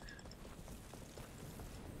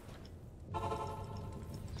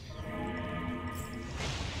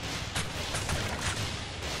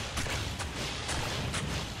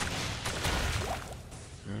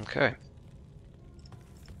 Okay.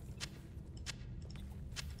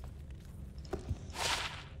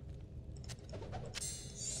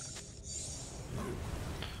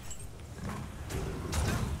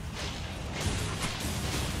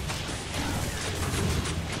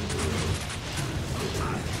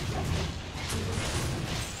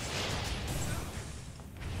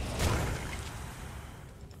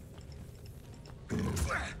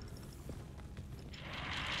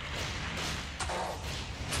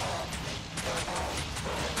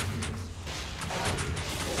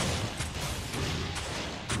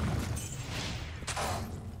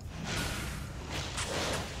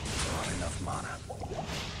 Not enough mana.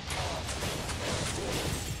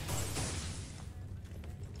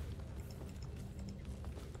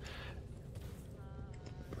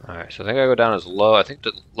 Alright, so I think I go down as low, I think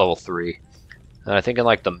to level 3. And I think in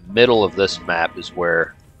like the middle of this map is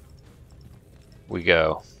where we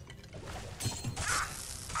go.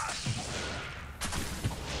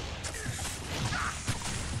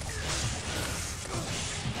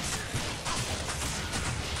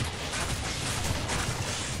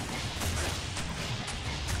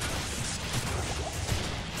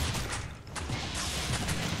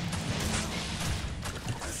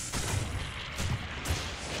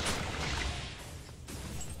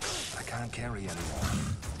 I can't carry anymore.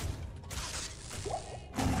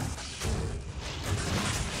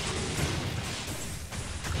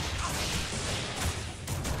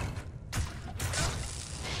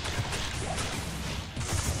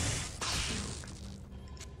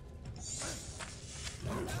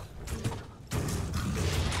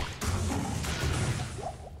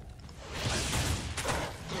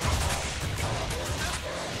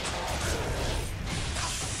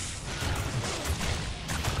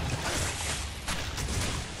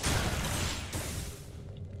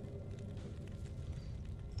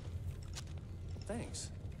 Thanks.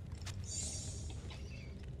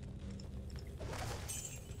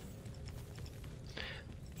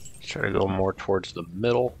 Let's try to go more towards the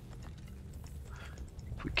middle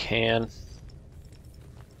if we can.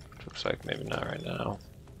 Looks like maybe not right now.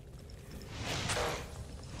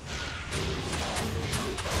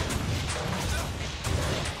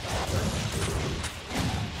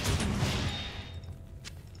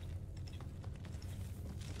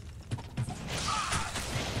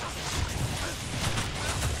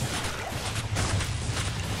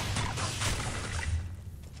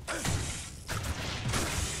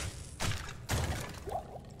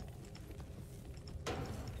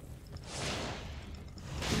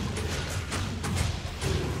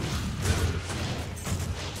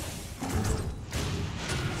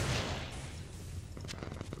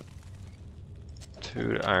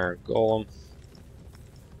 Dude, Iron Golem.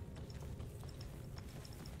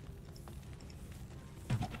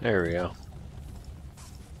 There we go.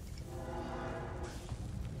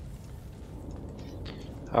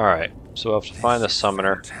 Alright, so we'll have to find the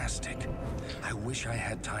summoner. Fantastic. I wish I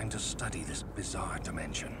had time to study this bizarre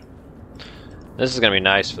dimension. This is gonna be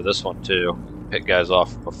nice for this one too. Pick guys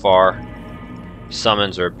off from afar.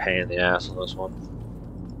 Summons are a pain in the ass on this one.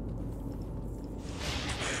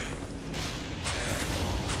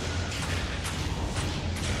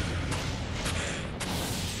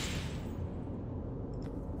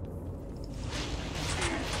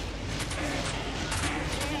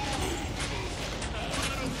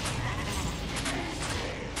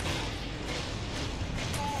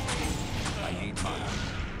 I need mana.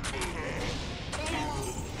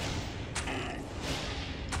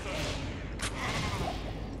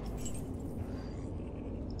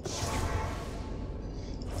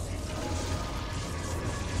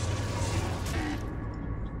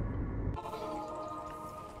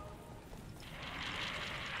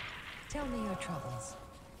 Tell me your troubles.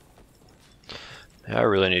 Yeah, I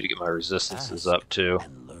really need to get my resistances up too.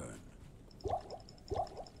 And learn.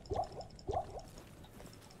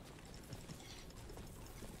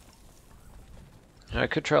 I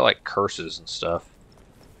could try like curses and stuff.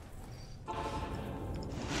 Not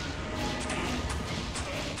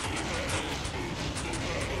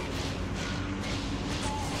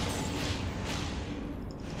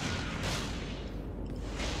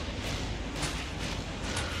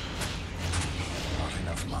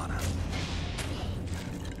enough mana.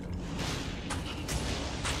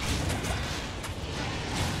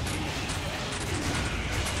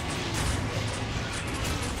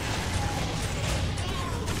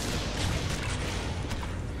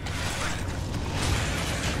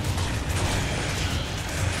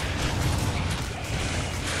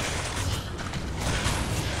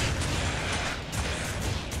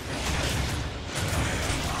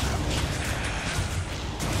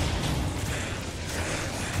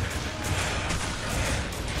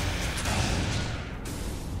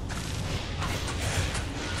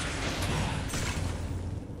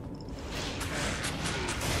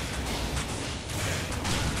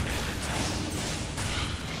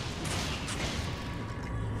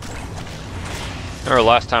 Remember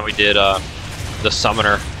last time we did the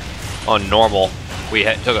summoner on normal,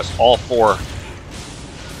 took us all 4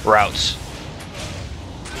 routes.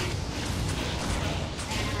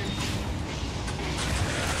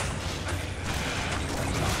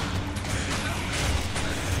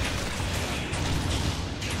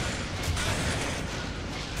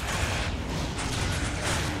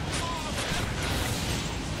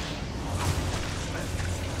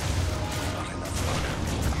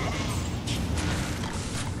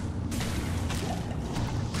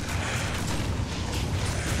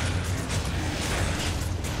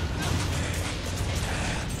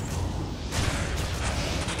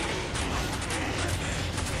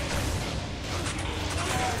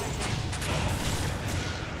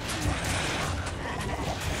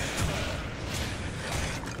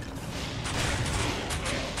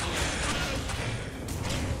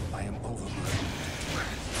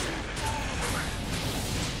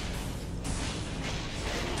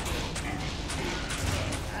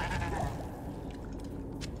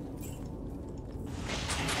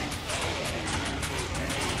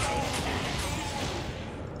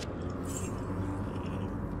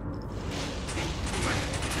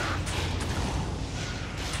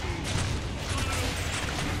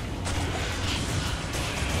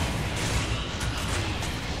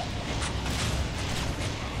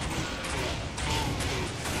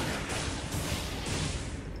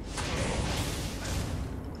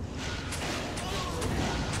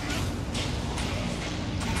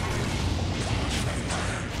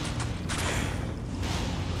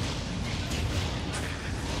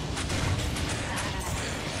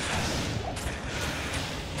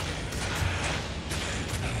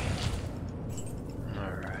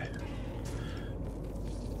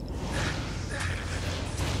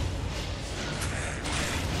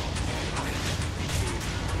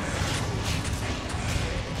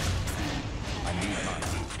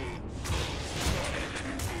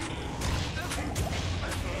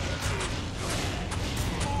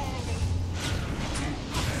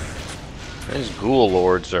 These ghoul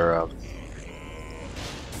lords are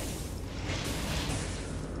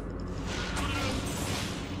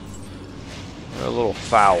they're a little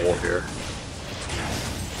foul here.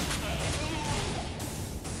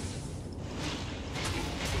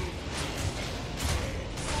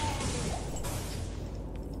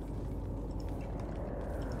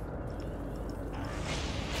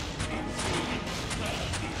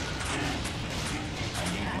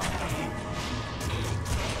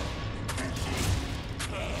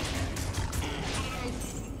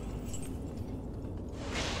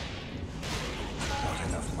 Not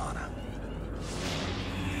enough mana.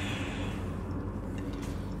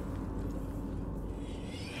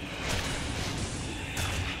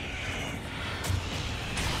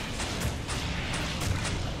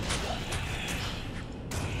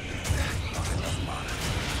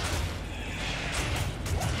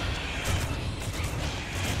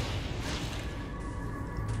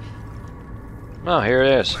 Oh, here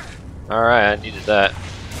it is. Alright, I needed that.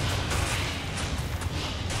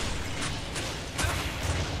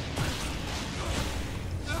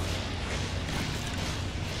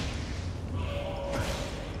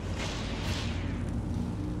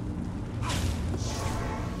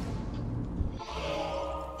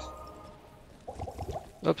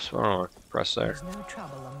 Oops, I don't want to press there. There's no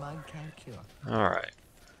trouble a mug can't cure. Alright.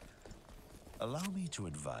 Allow me to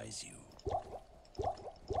advise you.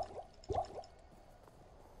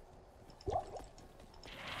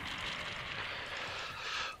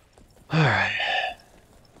 Alright.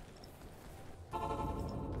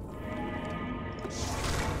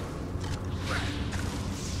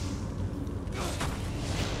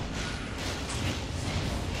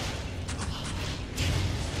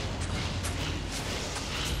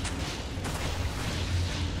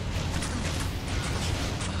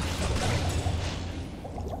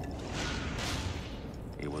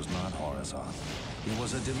 He was not Horizon. He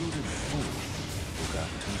was a deluded fool who got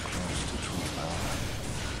too close to true power.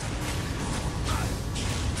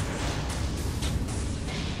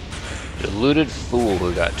 Deluded fool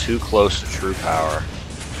who got too close to true power.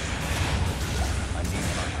 I need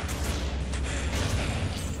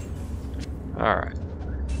mana. Alright.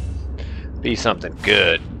 Be something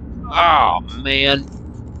good. Oh, man.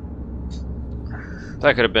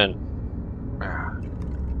 That could have been...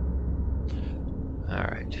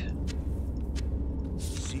 Alright.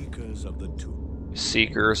 Seekers of the Tomb.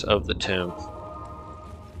 Seekers of the Tomb.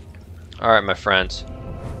 Alright, my friends.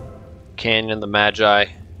 Canyon the Magi.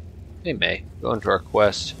 They may go into our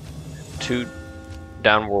quest. 2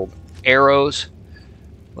 downworld arrows.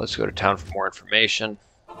 Let's go to town for more information.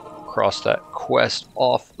 Cross that quest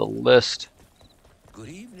off the list. Good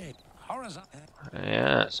evening, Horizon.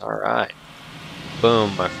 Yes, alright.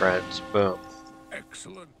 Boom, my friends. Boom.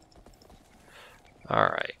 Excellent.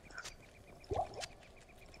 Alright.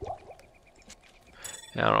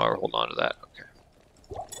 Yeah, I don't know, we're holding on to that. Okay.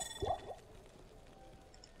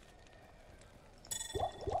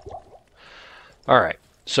 Alright,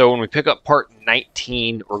 so when we pick up part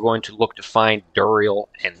 19, we're going to look to find Duriel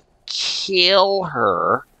and kill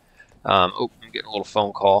her. Oh, I'm getting a little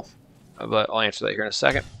phone call, but I'll answer that here in a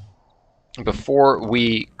second. Before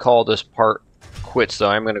we call this part quits, though,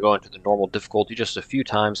 I'm going to go into the normal difficulty just a few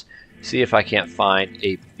times, see if I can't find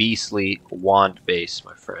a beastly wand base,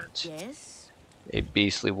 my friends. Yes? A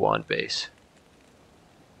beastly wand base.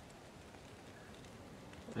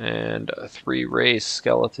 And a 3 raise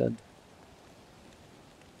skeleton.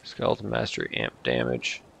 Skeleton mastery amp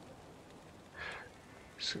damage.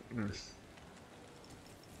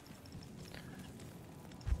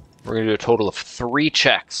 We're going to do a total of 3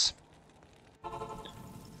 checks.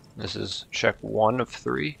 This is check 1 of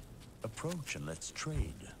 3. Approach and let's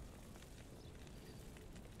trade.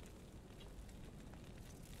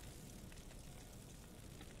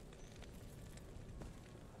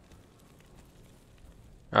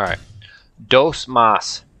 Alright. Dos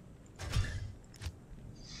mas.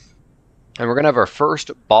 And we're going to have our first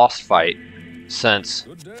boss fight since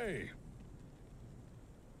Good day.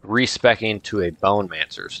 respecing to a Bone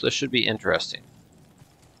Mancer. So this should be interesting.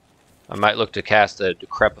 I might look to cast a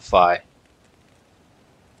Decrepify.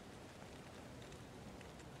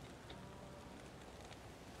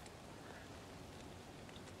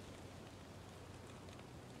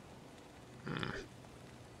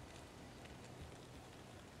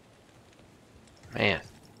 Man.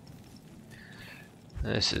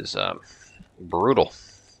 This is brutal.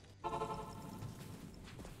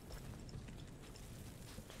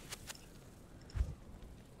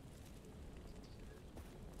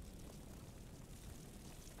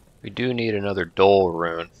 We do need another Dole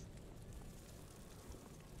rune.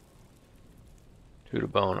 2 to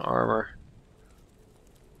bone armor.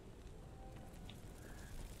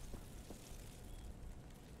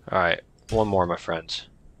 Alright, one more, my friends.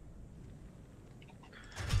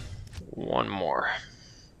 One more.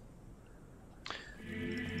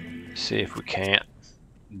 See if we can't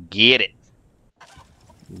get it.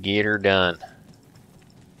 Get her done.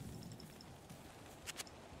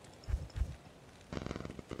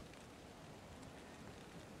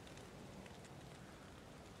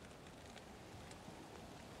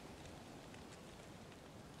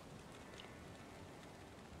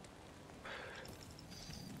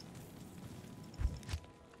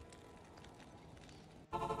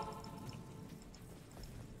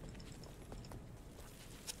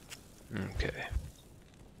 Okay.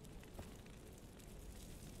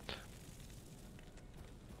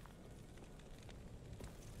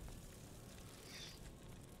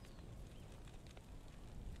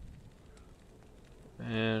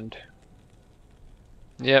 And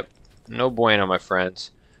yep, no bueno, my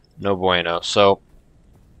friends. No bueno. So,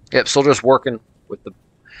 yep, still just working with the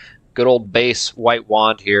good old base white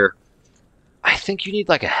wand here. I think you need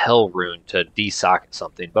like a hell rune to desocket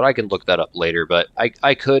something, but I can look that up later. But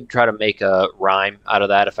I could try to make a rhyme out of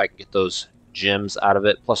that if I can get those gems out of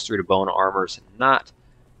it. +3 to bone armor is not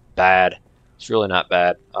bad. It's really not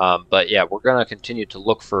bad. But yeah, we're going to continue to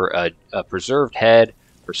look for a preserved head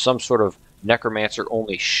or some sort of necromancer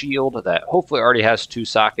only shield that hopefully already has 2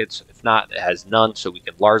 sockets. If not, it has none, so we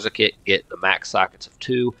can Larzik it, get the max sockets of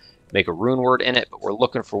 2, make a rune word in it. But we're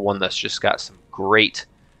looking for one that's just got some great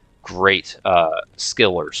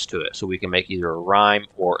skillers to it, so we can make either a rhyme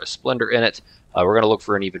or a splendor in it. We're going to look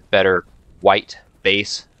for an even better white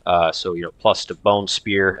base, so you know, plus to bone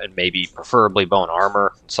spear and maybe preferably bone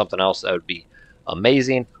armor, something else that would be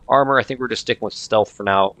amazing. Armor, I think we're just sticking with stealth for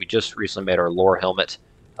now. We just recently made our lore helmet,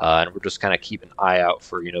 and we're just kind of keeping an eye out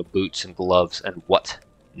for, you know, boots and gloves and what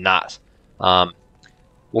not.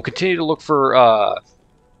 We'll continue to look for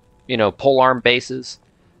you know, polearm bases.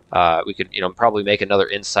 We could, you know, probably make another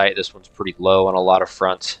insight. This one's pretty low on a lot of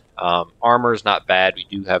fronts. Armor is not bad. We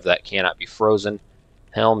do have that cannot be frozen.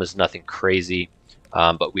 Helm is nothing crazy,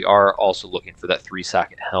 but we are also looking for that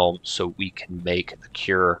 3-socket helm so we can make the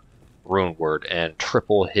cure rune word and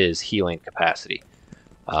triple his healing capacity.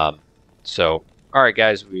 So, all right,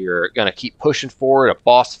 guys, we are gonna keep pushing forward. A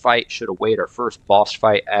boss fight should await. Our first boss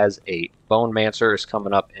fight as a Bone Mancer is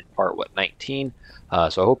coming up in part 19.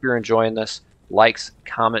 So I hope you're enjoying this. Likes,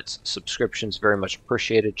 comments, subscriptions, very much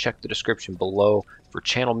appreciated. Check the description below for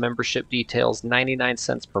channel membership details. 99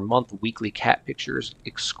 cents per month, weekly cat pictures,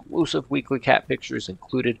 exclusive weekly cat pictures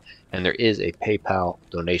included, and there is a PayPal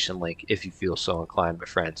donation link if you feel so inclined, my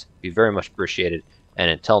friends. Be very much appreciated, and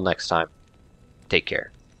until next time, take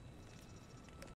care.